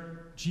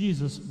shared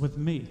Jesus with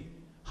me,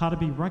 how to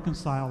be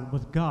reconciled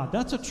with God.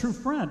 That's a true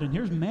friend. And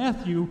here's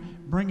Matthew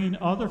bringing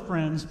other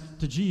friends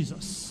to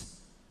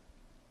Jesus.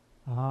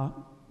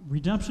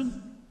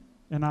 Redemption,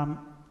 and I'm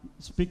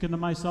speaking to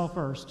myself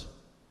first,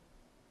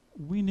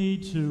 we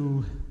need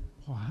to,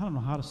 I don't know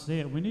how to say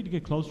it, we need to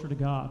get closer to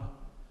God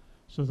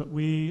so that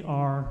we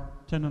are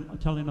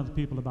telling other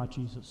people about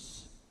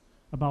Jesus,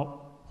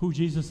 about who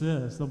Jesus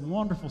is, the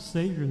wonderful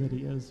Savior that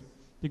he is,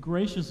 the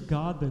gracious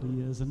God that he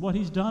is, and what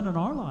he's done in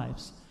our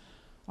lives.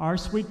 Our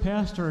sweet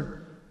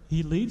pastor,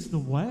 he leads the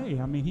way.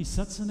 I mean, he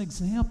sets an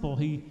example.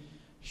 He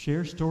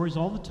shares stories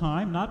all the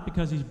time, not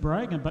because he's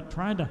bragging, but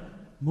trying to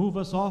move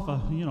us off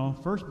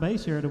of, first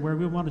base here to where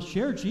we want to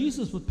share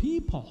Jesus with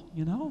people,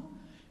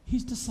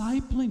 He's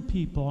discipling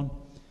people, and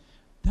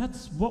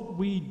that's what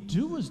we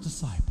do as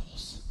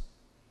disciples.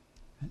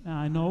 And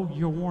I know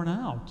you're worn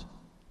out.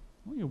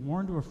 Well, you're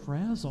worn to a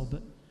frazzle,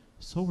 but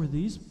so were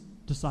these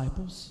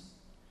disciples.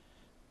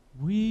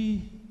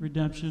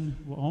 Redemption,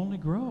 will only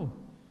grow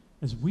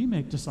as we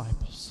make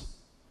disciples.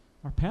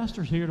 Our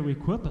pastor's here to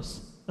equip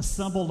us,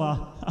 assembled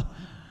a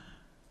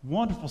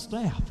wonderful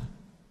staff.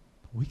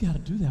 But we got to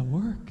do that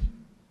work.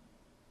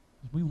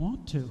 We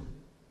want to.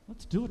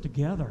 Let's do it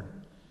together.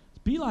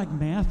 Be like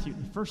Matthew.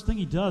 The first thing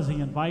he does, he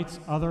invites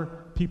other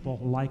people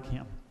like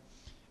him.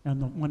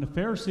 And when the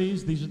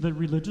Pharisees, these are the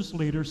religious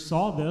leaders,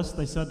 saw this,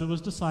 they said to his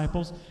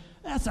disciples,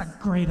 "That's a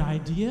great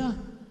idea.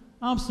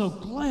 I'm so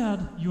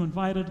glad you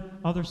invited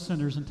other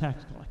sinners and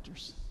tax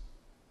collectors."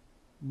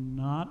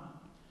 Not,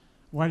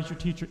 why does your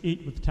teacher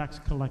eat with tax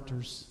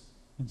collectors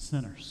and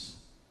sinners?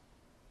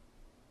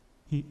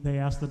 They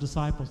asked the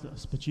disciples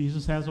this, but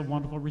Jesus has a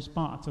wonderful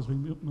response as we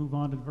move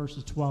on to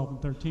verses 12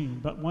 and 13.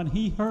 But when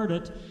he heard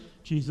it,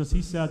 Jesus,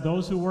 he said,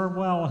 "Those who are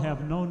well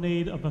have no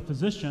need of a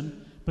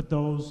physician, but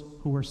those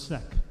who are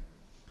sick."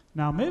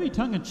 Now, maybe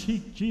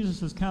tongue-in-cheek,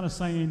 Jesus is kind of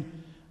saying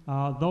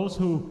those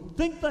who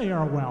think they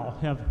are well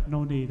have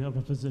no need of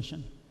a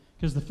physician.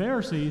 Because the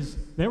Pharisees,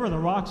 they were the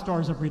rock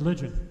stars of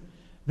religion.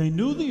 They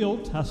knew the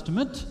Old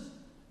Testament,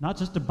 not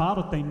just about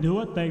it, they knew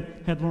it. They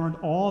had learned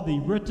all the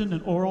written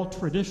and oral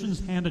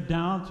traditions handed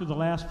down through the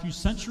last few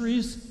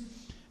centuries.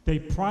 They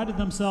prided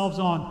themselves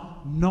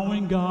on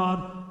knowing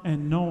God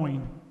and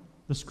knowing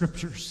the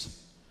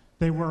Scriptures.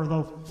 They were,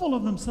 though, full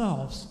of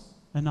themselves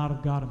and not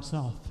of God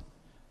himself.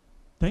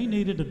 They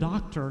needed a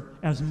doctor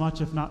as much,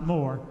 if not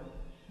more,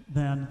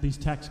 than these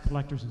tax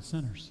collectors and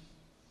sinners.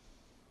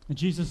 And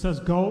Jesus says,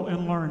 go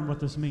and learn what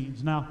this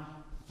means. Now,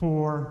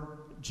 for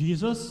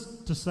Jesus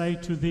to say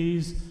to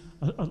these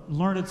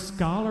learned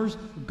scholars,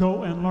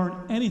 go and learn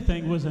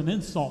anything, was an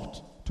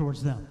insult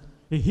towards them.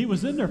 He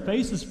was in their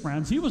faces,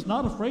 friends. He was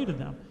not afraid of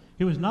them.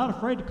 He was not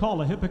afraid to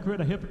call a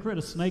hypocrite,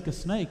 a snake a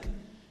snake.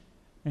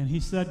 And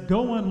he said,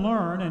 go and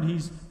learn, and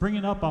he's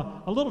bringing up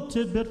a little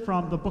tidbit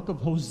from the book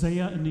of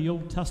Hosea in the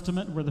Old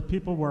Testament where the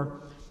people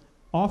were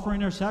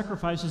offering their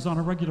sacrifices on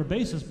a regular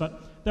basis,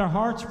 but their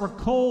hearts were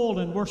cold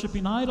and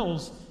worshiping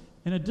idols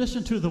in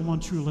addition to the one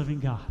true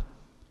living God.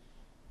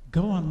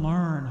 Go and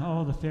learn.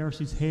 Oh, the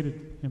Pharisees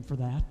hated him for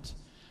that.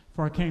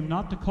 For I came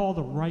not to call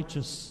the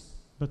righteous,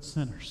 but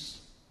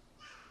sinners.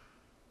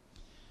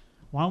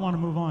 Well, I want to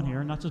move on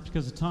here, not just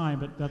because of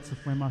time, but that's the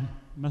way my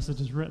message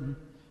is written.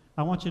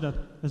 I want you to,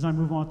 as I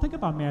move on, think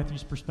about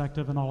Matthew's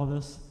perspective in all of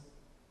this,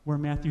 where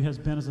Matthew has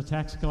been as a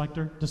tax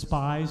collector,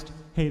 despised,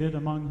 hated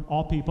among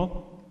all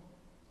people,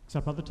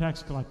 except other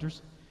tax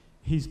collectors.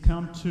 He's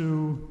come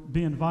to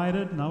be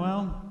invited. Now,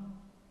 well,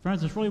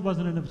 Friends, this really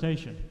wasn't an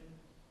invitation.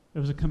 It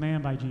was a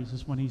command by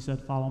Jesus when he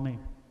said, follow me.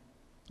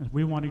 And if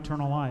we want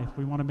eternal life,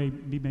 we want to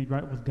be made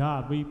right with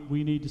God,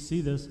 we need to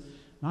see this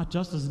not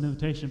just as an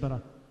invitation, but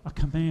a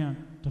command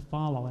to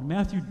follow. And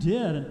Matthew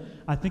did, and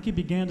I think he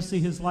began to see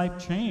his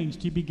life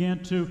changed. He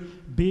began to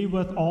be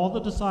with all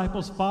the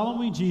disciples,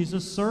 following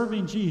Jesus,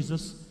 serving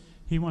Jesus.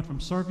 He went from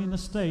serving the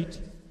state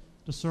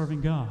to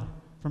serving God,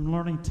 from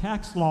learning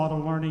tax law to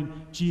learning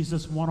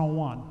Jesus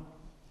 101.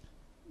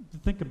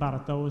 Think about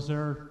it, though.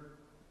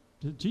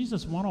 Did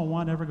Jesus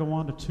 101 ever go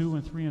on to 2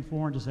 and 3 and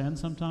 4 and just end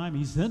sometime?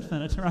 He's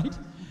infinite, right?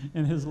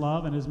 In his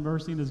love and his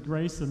mercy and his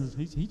grace, and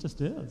he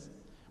just is.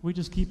 We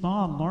just keep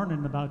on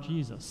learning about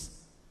Jesus.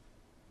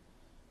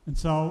 And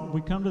so we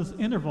come to this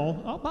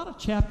interval, about a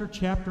chapter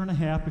and a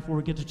half before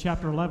we get to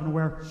chapter 11,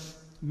 where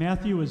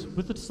Matthew is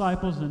with the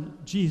disciples and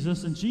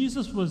Jesus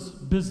was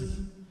busy.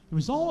 He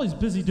was always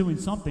busy doing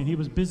something. He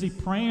was busy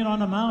praying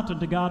on a mountain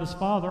to God his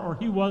Father, or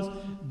he was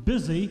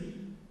busy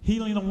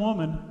healing a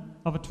woman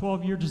of a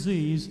 12-year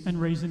disease and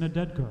raising a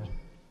dead girl.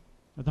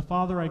 The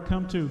father had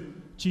come to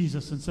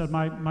Jesus and said,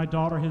 my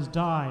daughter has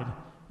died.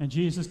 And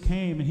Jesus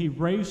came and he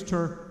raised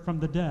her from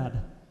the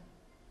dead.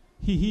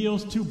 He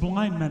heals 2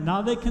 blind men.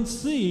 Now they can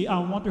see. I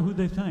wonder who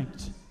they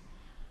thanked.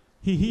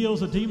 He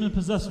heals a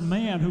demon-possessed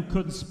man who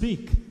couldn't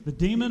speak. The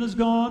demon is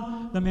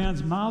gone. The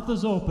man's mouth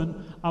is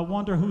open. I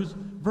wonder whose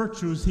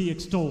virtues he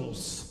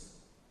extols.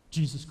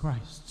 Jesus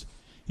Christ.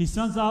 He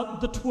sends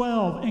out the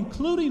 12,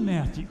 including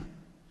Matthew,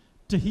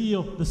 to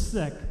heal the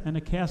sick and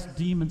to cast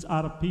demons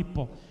out of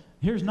people.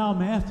 Here's now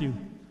Matthew.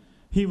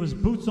 He was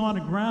boots on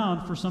the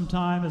ground for some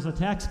time as a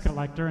tax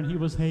collector, and he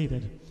was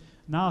hated.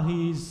 Now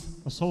he's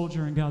a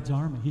soldier in God's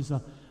army. He's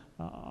a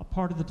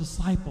part of the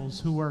disciples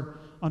who are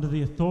under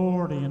the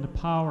authority and the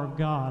power of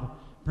God,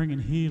 bringing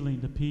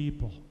healing to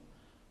people.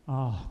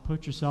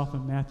 Put yourself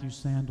in Matthew's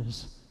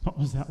sandals. What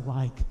was that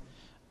like?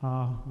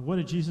 What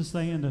did Jesus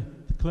say in the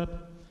clip?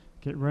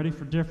 Get ready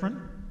for different.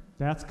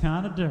 That's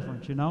kind of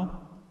different, you know?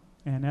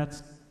 And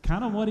that's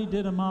kind of what he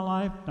did in my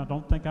life. Now,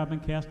 don't think I've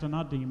been casting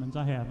out demons.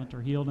 I haven't, or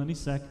healed any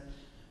sick.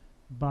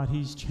 But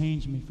he's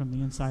changed me from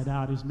the inside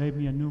out. He's made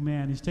me a new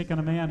man. He's taken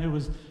a man who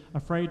was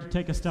afraid to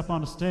take a step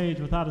on a stage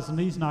without his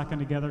knees knocking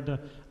together to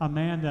a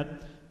man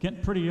that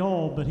getting pretty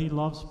old, but he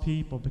loves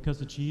people because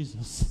of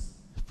Jesus,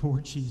 for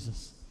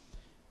Jesus.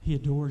 He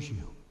adores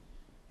you,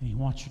 and he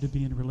wants you to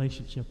be in a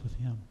relationship with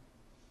him.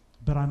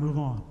 But I move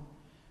on.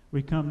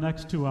 We come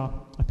next to a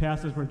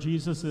passage where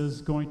Jesus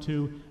is going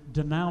to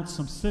denounce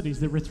some cities.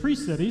 There were 3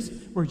 cities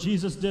where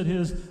Jesus did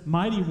his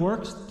mighty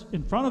works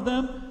in front of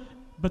them,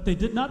 but they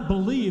did not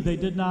believe, they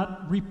did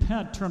not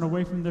repent, turn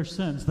away from their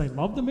sins. They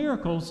loved the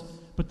miracles,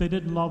 but they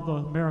didn't love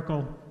the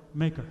miracle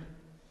maker.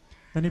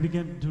 Then he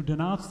began to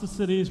denounce the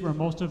cities where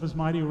most of his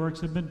mighty works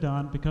had been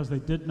done because they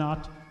did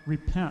not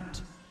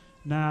repent.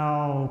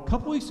 Now, a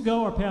couple weeks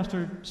ago, our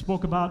pastor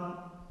spoke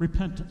about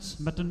repentance,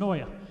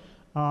 metanoia.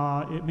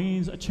 It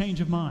means a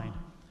change of mind.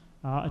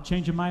 A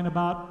change of mind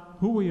about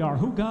who we are,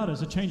 who God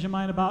is. A change of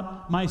mind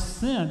about my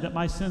sin, that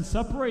my sin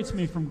separates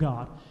me from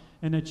God,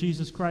 and that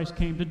Jesus Christ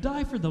came to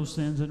die for those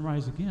sins and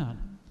rise again.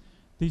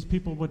 These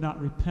people would not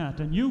repent.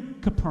 And you,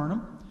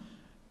 Capernaum,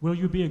 will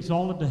you be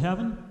exalted to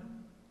heaven?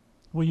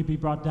 Will you be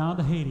brought down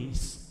to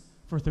Hades?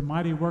 For if the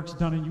mighty works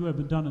done in you have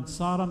been done in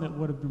Sodom, it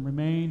would have been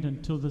remained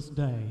until this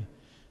day.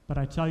 But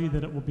I tell you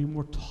that it will be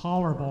more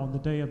tolerable in the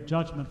day of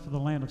judgment for the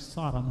land of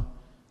Sodom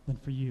than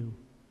for you.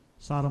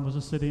 Sodom was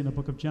a city in the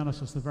book of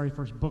Genesis, the very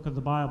first book of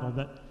the Bible,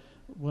 that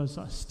was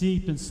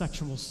steeped in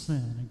sexual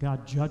sin, and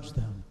God judged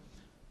them.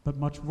 But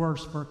much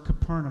worse for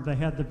Capernaum. They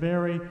had the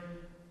very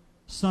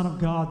Son of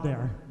God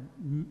there,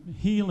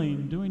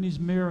 healing, doing these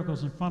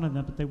miracles in front of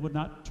them, but they would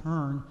not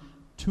turn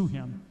to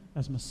him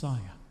as Messiah.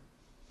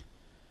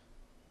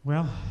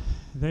 Well,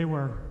 they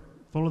were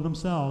full of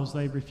themselves.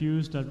 They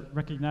refused to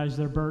recognize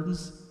their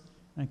burdens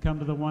and come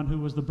to the one who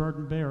was the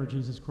burden bearer,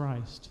 Jesus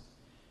Christ.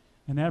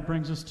 And that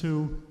brings us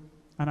to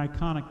an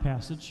iconic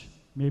passage.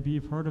 Maybe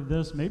you've heard of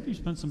this. Maybe you've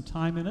spent some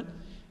time in it.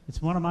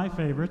 It's one of my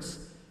favorites.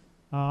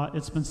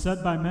 It's been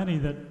said by many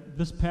that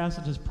this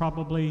passage has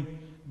probably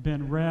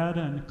been read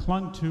and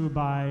clung to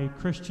by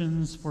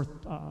Christians for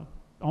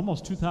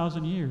almost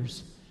 2,000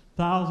 years.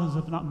 Thousands,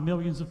 if not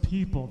millions of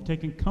people have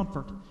taken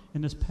comfort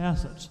in this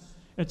passage.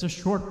 It's a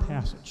short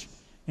passage,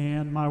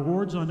 and my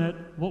words on it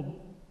will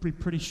be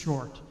pretty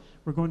short.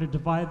 We're going to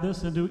divide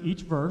this into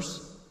each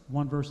verse,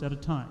 one verse at a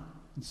time.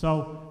 And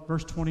so,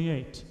 verse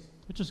 28.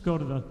 Let's just go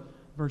to the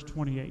verse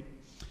 28.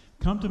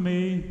 Come to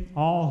me,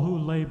 all who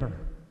labor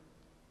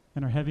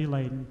and are heavy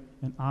laden,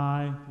 and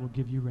I will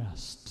give you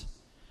rest.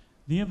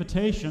 The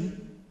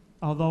invitation,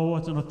 although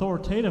it's an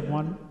authoritative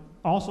one,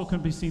 also can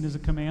be seen as a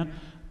command.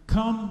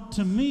 Come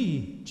to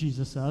me,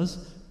 Jesus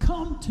says.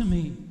 Come to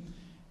me.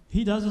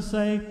 He doesn't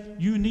say,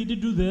 you need to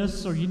do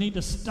this, or you need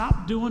to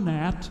stop doing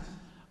that.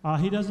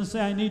 He doesn't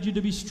say, I need you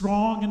to be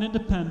strong and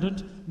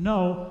independent.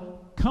 No,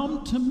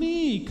 come to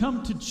me.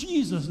 Come to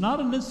Jesus, not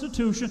an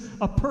institution,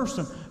 a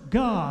person.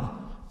 God,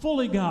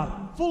 fully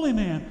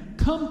man.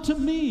 Come to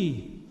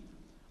me,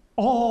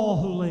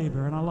 all who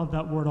labor. And I love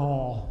that word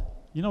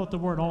all. You know what the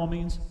word all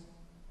means?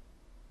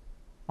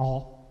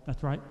 All,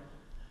 that's right.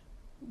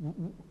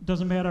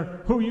 Doesn't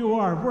matter who you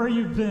are, where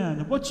you've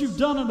been, what you've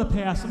done in the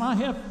past. And I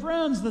have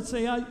friends that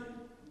say,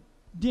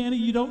 Danny,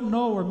 you don't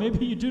know, or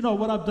maybe you do know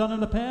what I've done in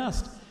the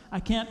past. I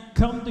can't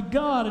come to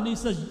God. And he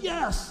says,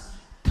 yes,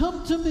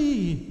 come to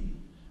me.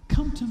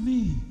 Come to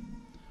me.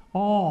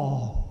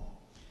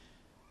 All.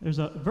 There's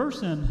a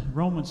verse in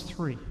Romans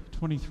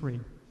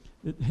 3:23.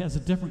 It has a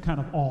different kind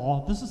of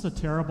all. This is a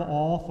terrible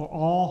all, for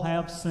all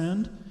have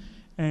sinned,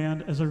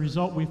 and as a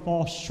result, we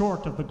fall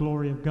short of the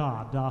glory of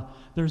God.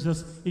 There's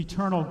this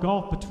eternal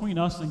gulf between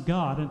us and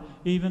God, and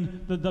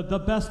even the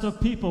best of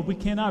people, we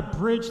cannot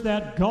bridge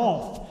that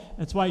gulf.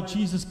 That's why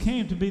Jesus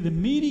came to be the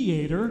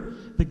mediator,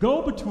 the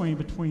go-between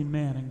between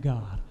man and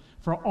God.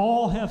 For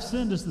all have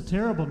sinned is the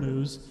terrible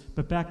news,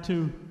 but back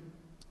to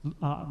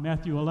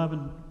Matthew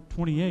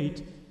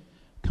 11:28,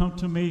 come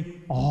to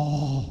me,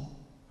 all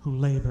who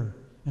labor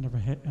and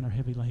are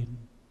heavy laden.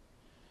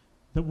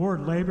 The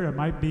word labor, it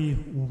might be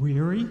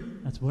weary.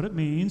 That's what it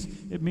means.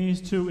 It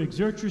means to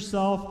exert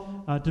yourself,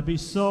 to be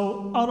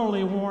so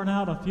utterly worn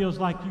out it feels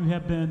like you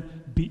have been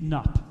beaten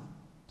up.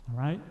 All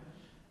right?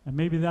 And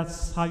maybe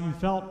that's how you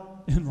felt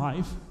in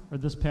life or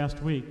this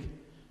past week.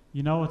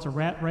 You know, it's a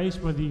rat race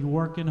whether you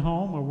work in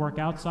home or work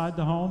outside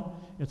the home.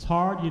 It's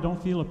hard. You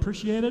don't feel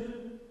appreciated.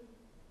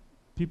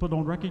 People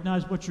don't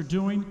recognize what you're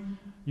doing.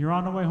 You're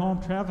on the way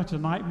home. Traffic's a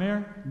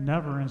nightmare.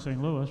 Never in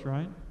St. Louis,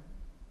 right?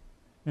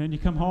 And you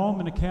come home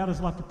and a cat has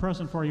left a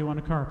present for you on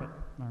the carpet,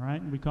 all right?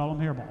 And we call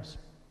them hairballs.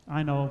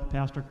 I know,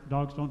 Pastor,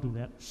 dogs don't do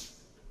that.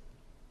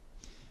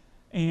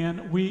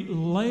 And we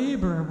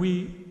labor,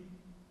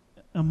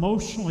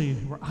 emotionally,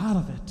 we're out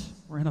of it.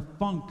 We're in a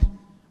funk.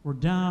 We're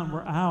down,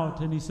 we're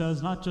out. And he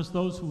says not just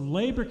those who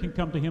labor can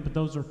come to him, but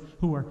those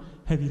who are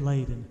heavy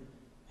laden.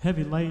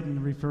 Heavy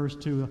laden refers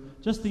to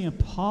just the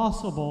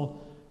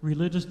impossible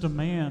religious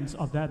demands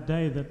of that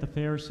day that the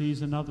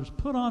Pharisees and others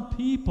put on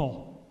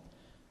people.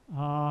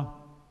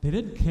 They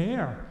didn't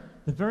care.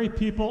 The very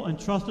people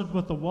entrusted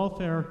with the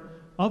welfare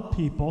of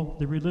people,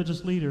 the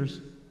religious leaders,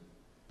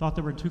 thought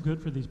they were too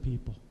good for these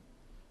people.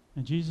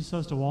 And Jesus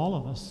says to all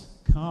of us,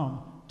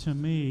 come to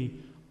me,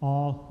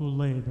 all who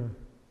labor.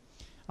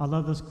 I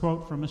love this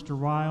quote from Mr.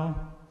 Ryle.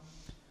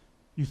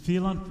 You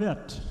feel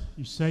unfit.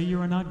 You say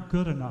you are not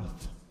good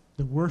enough.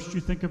 The worse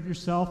you think of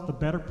yourself, the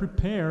better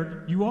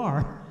prepared you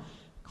are.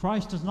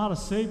 Christ is not a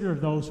savior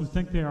of those who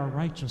think they are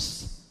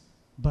righteous,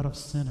 but of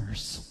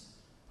sinners.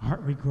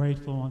 Aren't we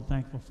grateful and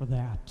thankful for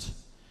that?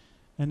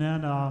 And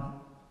then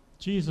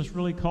Jesus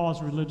really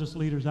calls religious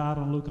leaders out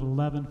in Luke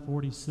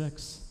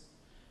 11:46.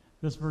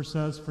 This verse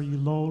says, for you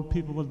load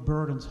people with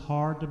burdens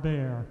hard to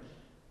bear,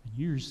 and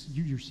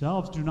you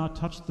yourselves do not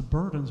touch the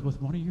burdens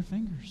with one of your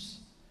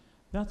fingers.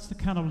 That's the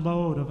kind of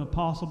load of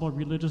impossible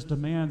religious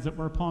demands that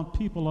were upon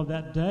people of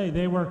that day.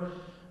 They were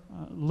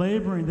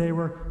laboring, they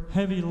were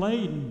heavy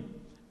laden,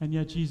 and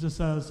yet Jesus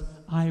says,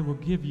 I will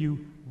give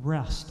you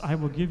rest. I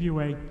will give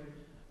you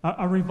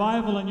a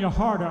revival in your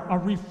heart, a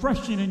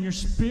refreshing in your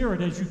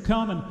spirit as you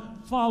come and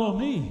follow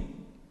me.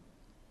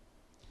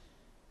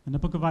 In the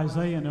book of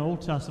Isaiah in the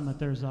Old Testament,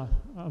 there's a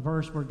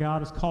verse where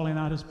God is calling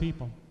out his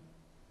people.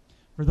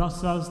 For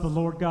thus says the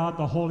Lord God,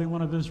 the Holy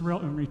One of Israel,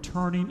 in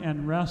returning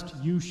and rest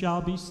you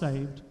shall be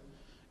saved.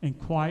 In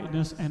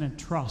quietness and in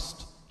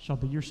trust shall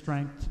be your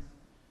strength.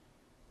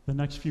 The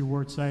next few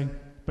words say,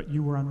 but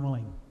you were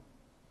unwilling.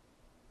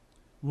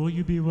 Will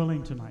you be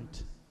willing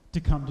tonight to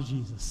come to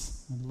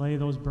Jesus and lay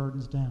those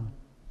burdens down?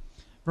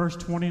 Verse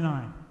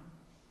 29,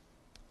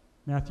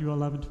 Matthew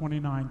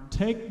 11:29.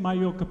 Take my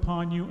yoke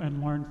upon you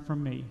and learn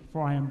from me,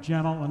 for I am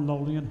gentle and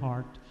lowly in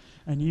heart,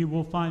 and you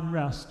will find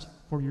rest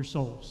for your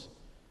souls.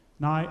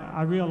 Now,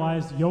 I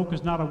realize yoke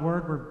is not a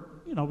word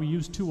we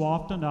use too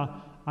often.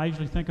 I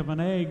usually think of an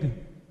egg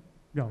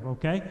yoke,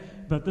 okay?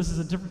 But this is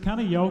a different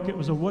kind of yoke. It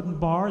was a wooden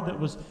bar that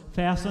was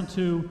fastened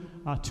to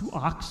two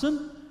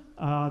oxen.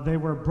 They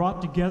were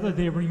brought together,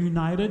 they were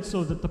united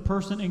so that the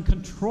person in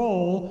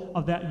control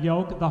of that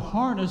yoke, the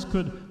harness,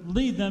 could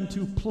lead them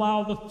to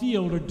plow the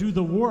field or do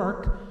the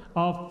work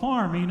of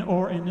farming,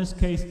 or in this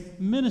case,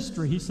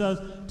 ministry. He says,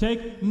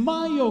 take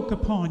my yoke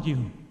upon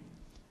you.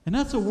 And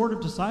that's a word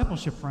of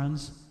discipleship,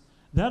 friends.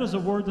 That is a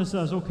word that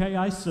says, okay,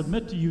 I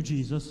submit to you,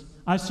 Jesus.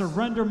 I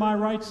surrender my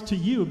rights to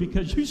you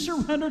because you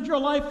surrendered your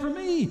life for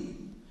me.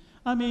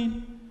 I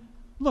mean,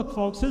 look,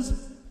 folks,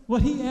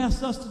 what he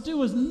asks us to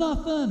do is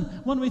nothing.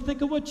 When we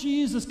think of what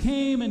Jesus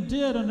came and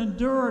did and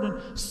endured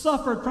and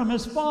suffered from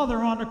his Father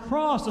on the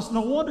cross, it's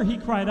no wonder he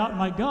cried out,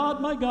 my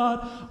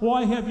God,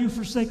 why have you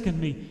forsaken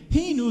me?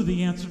 He knew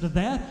the answer to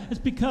that. It's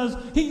because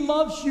he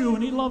loves you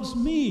and he loves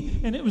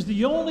me, and it was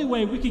the only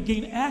way we could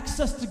gain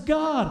access to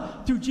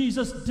God through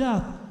Jesus'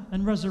 death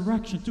and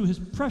resurrection. Through his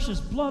precious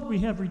blood we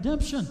have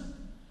redemption.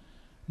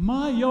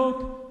 My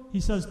yoke,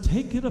 he says,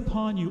 take it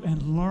upon you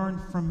and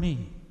learn from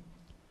me.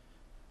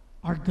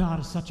 Our God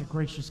is such a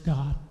gracious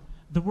God.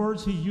 The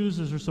words he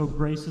uses are so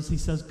gracious. He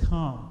says,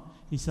 come.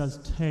 He says,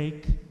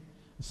 take.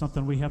 It's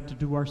something we have to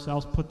do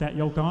ourselves, put that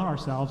yoke on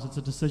ourselves. It's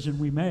a decision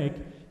we make.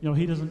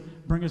 He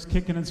doesn't bring us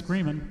kicking and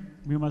screaming.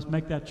 We must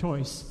make that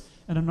choice.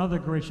 And another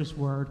gracious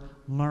word,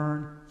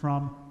 learn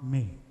from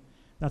me.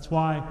 That's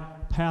why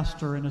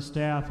Pastor and his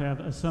staff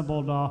have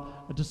assembled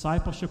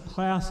discipleship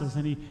classes,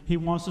 and he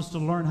wants us to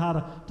learn how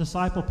to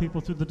disciple people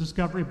through the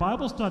Discovery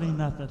Bible Study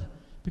method,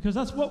 because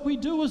that's what we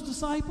do as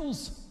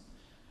disciples.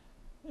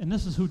 And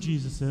this is who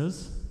Jesus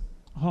is.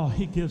 Oh,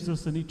 he gives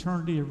us an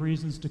eternity of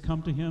reasons to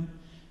come to him,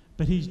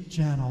 but he's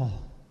gentle.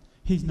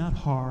 He's not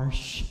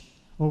harsh,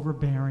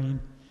 overbearing,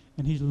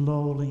 and he's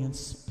lowly in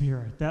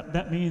spirit.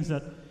 That means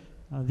that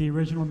the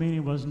original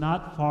meaning was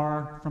not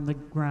far from the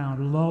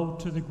ground, low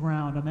to the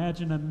ground.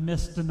 Imagine a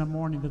mist in the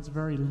morning that's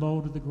very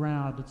low to the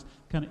ground. It's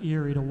kind of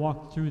eerie to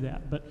walk through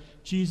that. But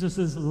Jesus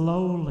is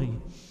lowly.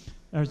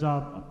 There's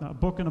a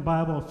book in the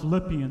Bible,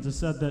 Philippians, that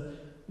said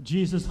that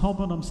Jesus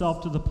humbled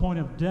himself to the point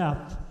of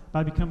death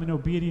by becoming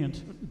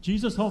obedient.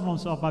 Jesus humbled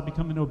himself by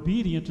becoming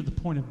obedient to the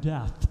point of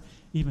death,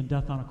 even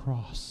death on a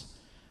cross.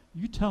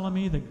 You telling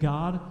me that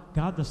God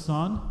the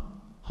Son,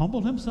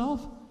 humbled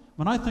himself?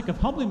 When I think of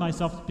humbling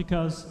myself, it's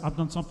because I've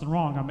done something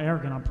wrong. I'm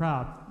arrogant. I'm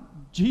proud.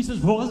 Jesus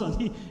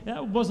wasn't.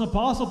 It wasn't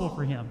possible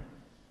for him.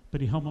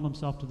 But he humbled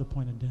himself to the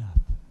point of death.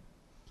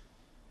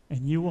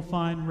 And you will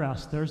find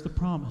rest. There's the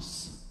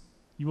promise.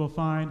 You will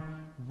find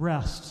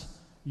rest.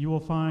 You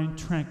will find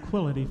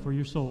tranquility for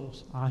your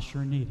souls. I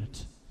sure need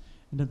it.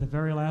 And then the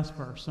very last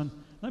verse. And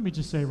let me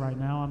just say right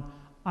now,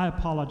 I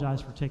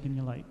apologize for taking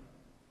you late.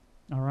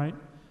 All right?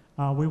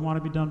 We want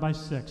to be done by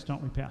 6,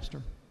 don't we,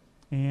 Pastor?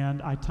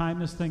 And I time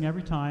this thing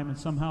every time, and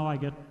somehow I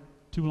get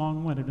too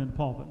long-winded in the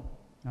pulpit.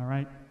 All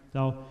right?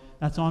 So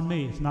that's on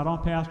me. It's not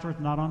on Pastor. It's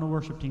not on the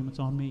worship team. It's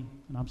on me.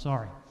 And I'm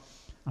sorry.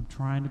 I'm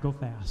trying to go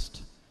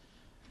fast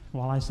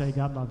while I say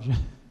God loves you.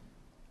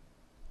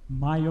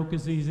 My yoke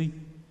is easy,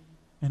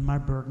 and my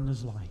burden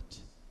is light.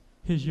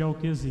 His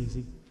yoke is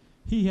easy.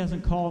 He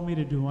hasn't called me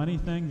to do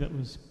anything that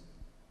was,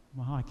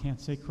 well, I can't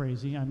say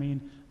crazy. I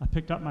mean, I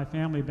picked up my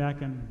family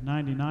back in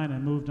 '99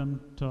 and moved them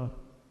to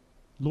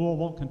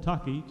Louisville,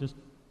 Kentucky, just,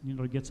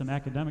 to get some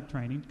academic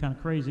training. Kind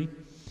of crazy.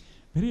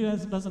 But he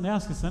doesn't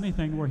ask us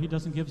anything where he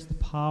doesn't give us the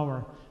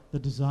power, the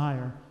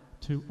desire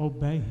to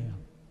obey him.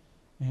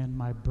 And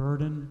my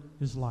burden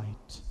is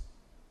light.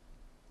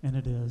 And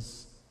it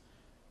is.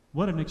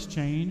 What an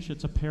exchange.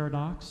 It's a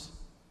paradox.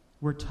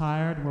 We're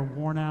tired, we're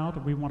worn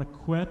out, we want to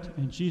quit.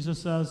 And Jesus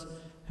says,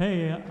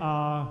 hey,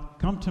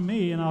 come to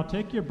me and I'll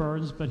take your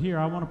burdens, but here,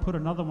 I want to put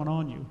another one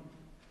on you.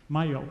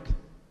 My yoke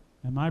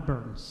and my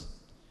burdens.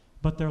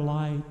 But they're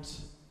light.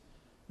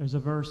 There's a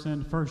verse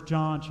in 1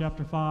 John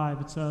chapter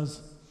 5. It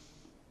says,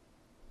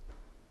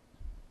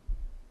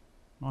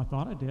 well, I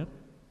thought I did.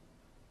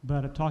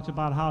 But it talks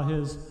about how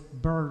his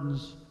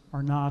burdens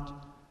are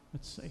not,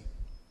 let's see,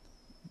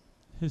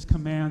 his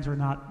commands are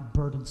not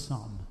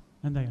burdensome,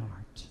 and they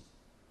aren't.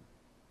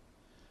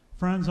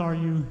 Friends, are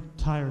you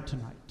tired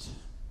tonight?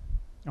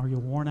 Are you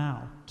worn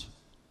out?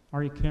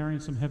 Are you carrying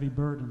some heavy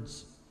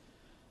burdens?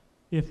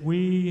 If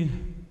we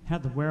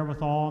had the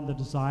wherewithal and the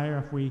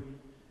desire, if we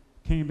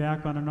came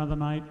back on another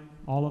night,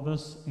 all of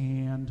us,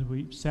 and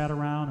we sat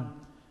around and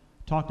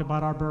talked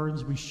about our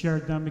burdens, we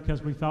shared them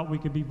because we felt we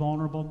could be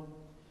vulnerable,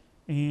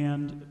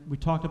 and we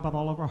talked about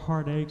all of our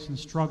heartaches and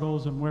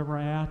struggles and where we're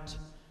at,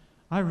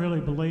 I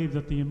really believe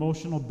that the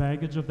emotional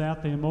baggage of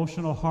that, the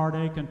emotional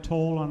heartache and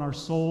toll on our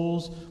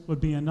souls would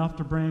be enough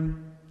to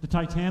bring the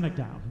Titanic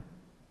down.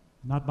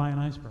 Not by an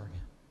iceberg,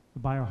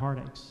 but by our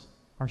heartaches,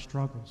 our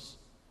struggles.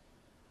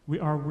 We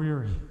are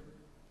weary.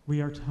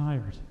 We are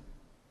tired.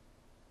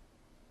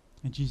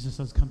 And Jesus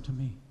says, come to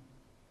me.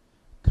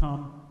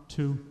 Come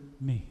to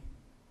me.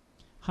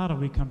 How do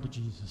we come to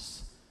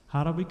Jesus?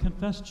 How do we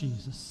confess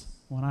Jesus?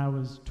 When I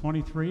was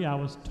 23, I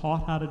was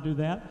taught how to do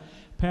that.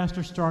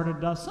 Pastor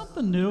started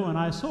something new, and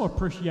I so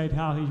appreciate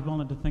how he's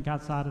willing to think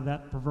outside of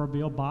that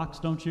proverbial box,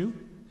 don't you?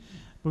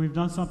 But we've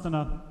done something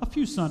a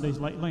few Sundays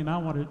lately, and I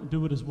want to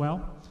do it as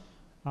well.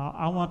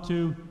 I want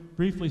to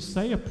briefly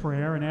say a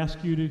prayer and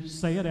ask you to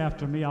say it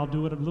after me. I'll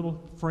do it a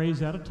little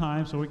phrase at a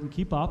time so we can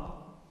keep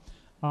up.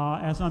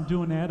 As I'm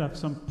doing that, if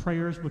some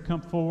prayers would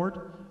come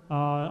forward,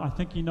 I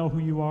think you know who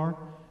you are,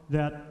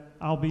 that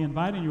I'll be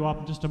inviting you up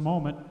in just a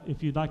moment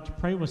if you'd like to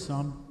pray with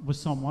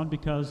someone,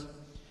 because,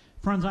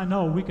 friends, I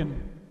know we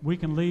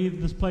can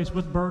leave this place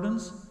with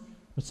burdens,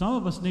 but some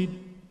of us need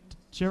to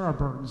share our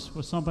burdens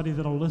with somebody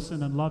that'll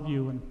listen and love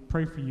you and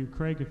pray for you.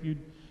 Craig, if you'd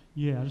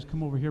just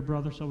come over here,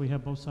 brother, so we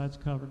have both sides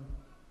covered.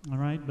 All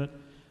right? But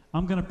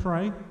I'm going to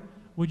pray.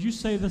 Would you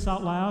say this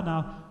out loud?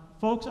 Now,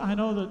 folks, I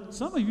know that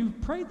some of you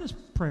have prayed this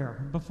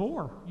prayer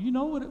before. You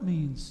know what it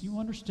means. You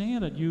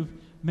understand it. You've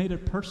made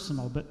it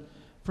personal. But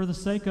for the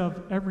sake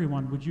of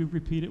everyone, would you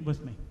repeat it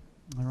with me?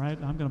 All right?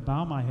 I'm going to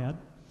bow my head.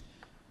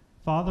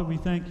 Father, we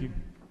thank you.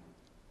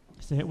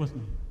 Say it with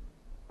me.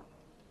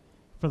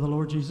 For the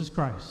Lord Jesus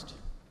Christ.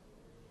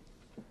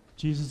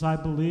 Jesus, I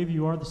believe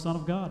you are the Son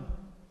of God.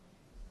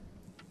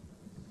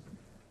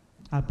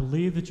 I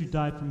believe that you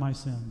died for my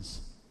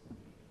sins.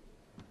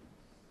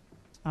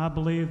 I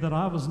believe that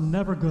I was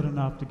never good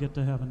enough to get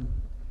to heaven.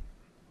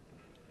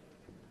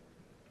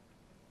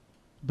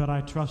 But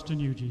I trust in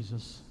you,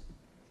 Jesus.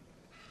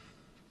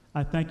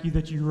 I thank you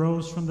that you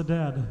rose from the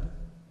dead.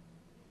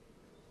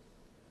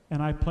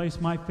 And I place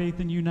my faith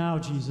in you now,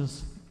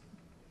 Jesus.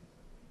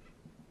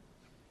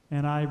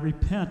 And I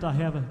repent. I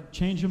have a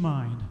change of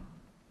mind.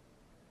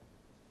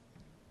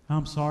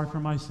 I'm sorry for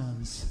my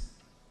sins.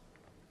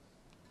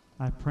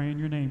 I pray in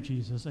your name,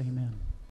 Jesus. Amen.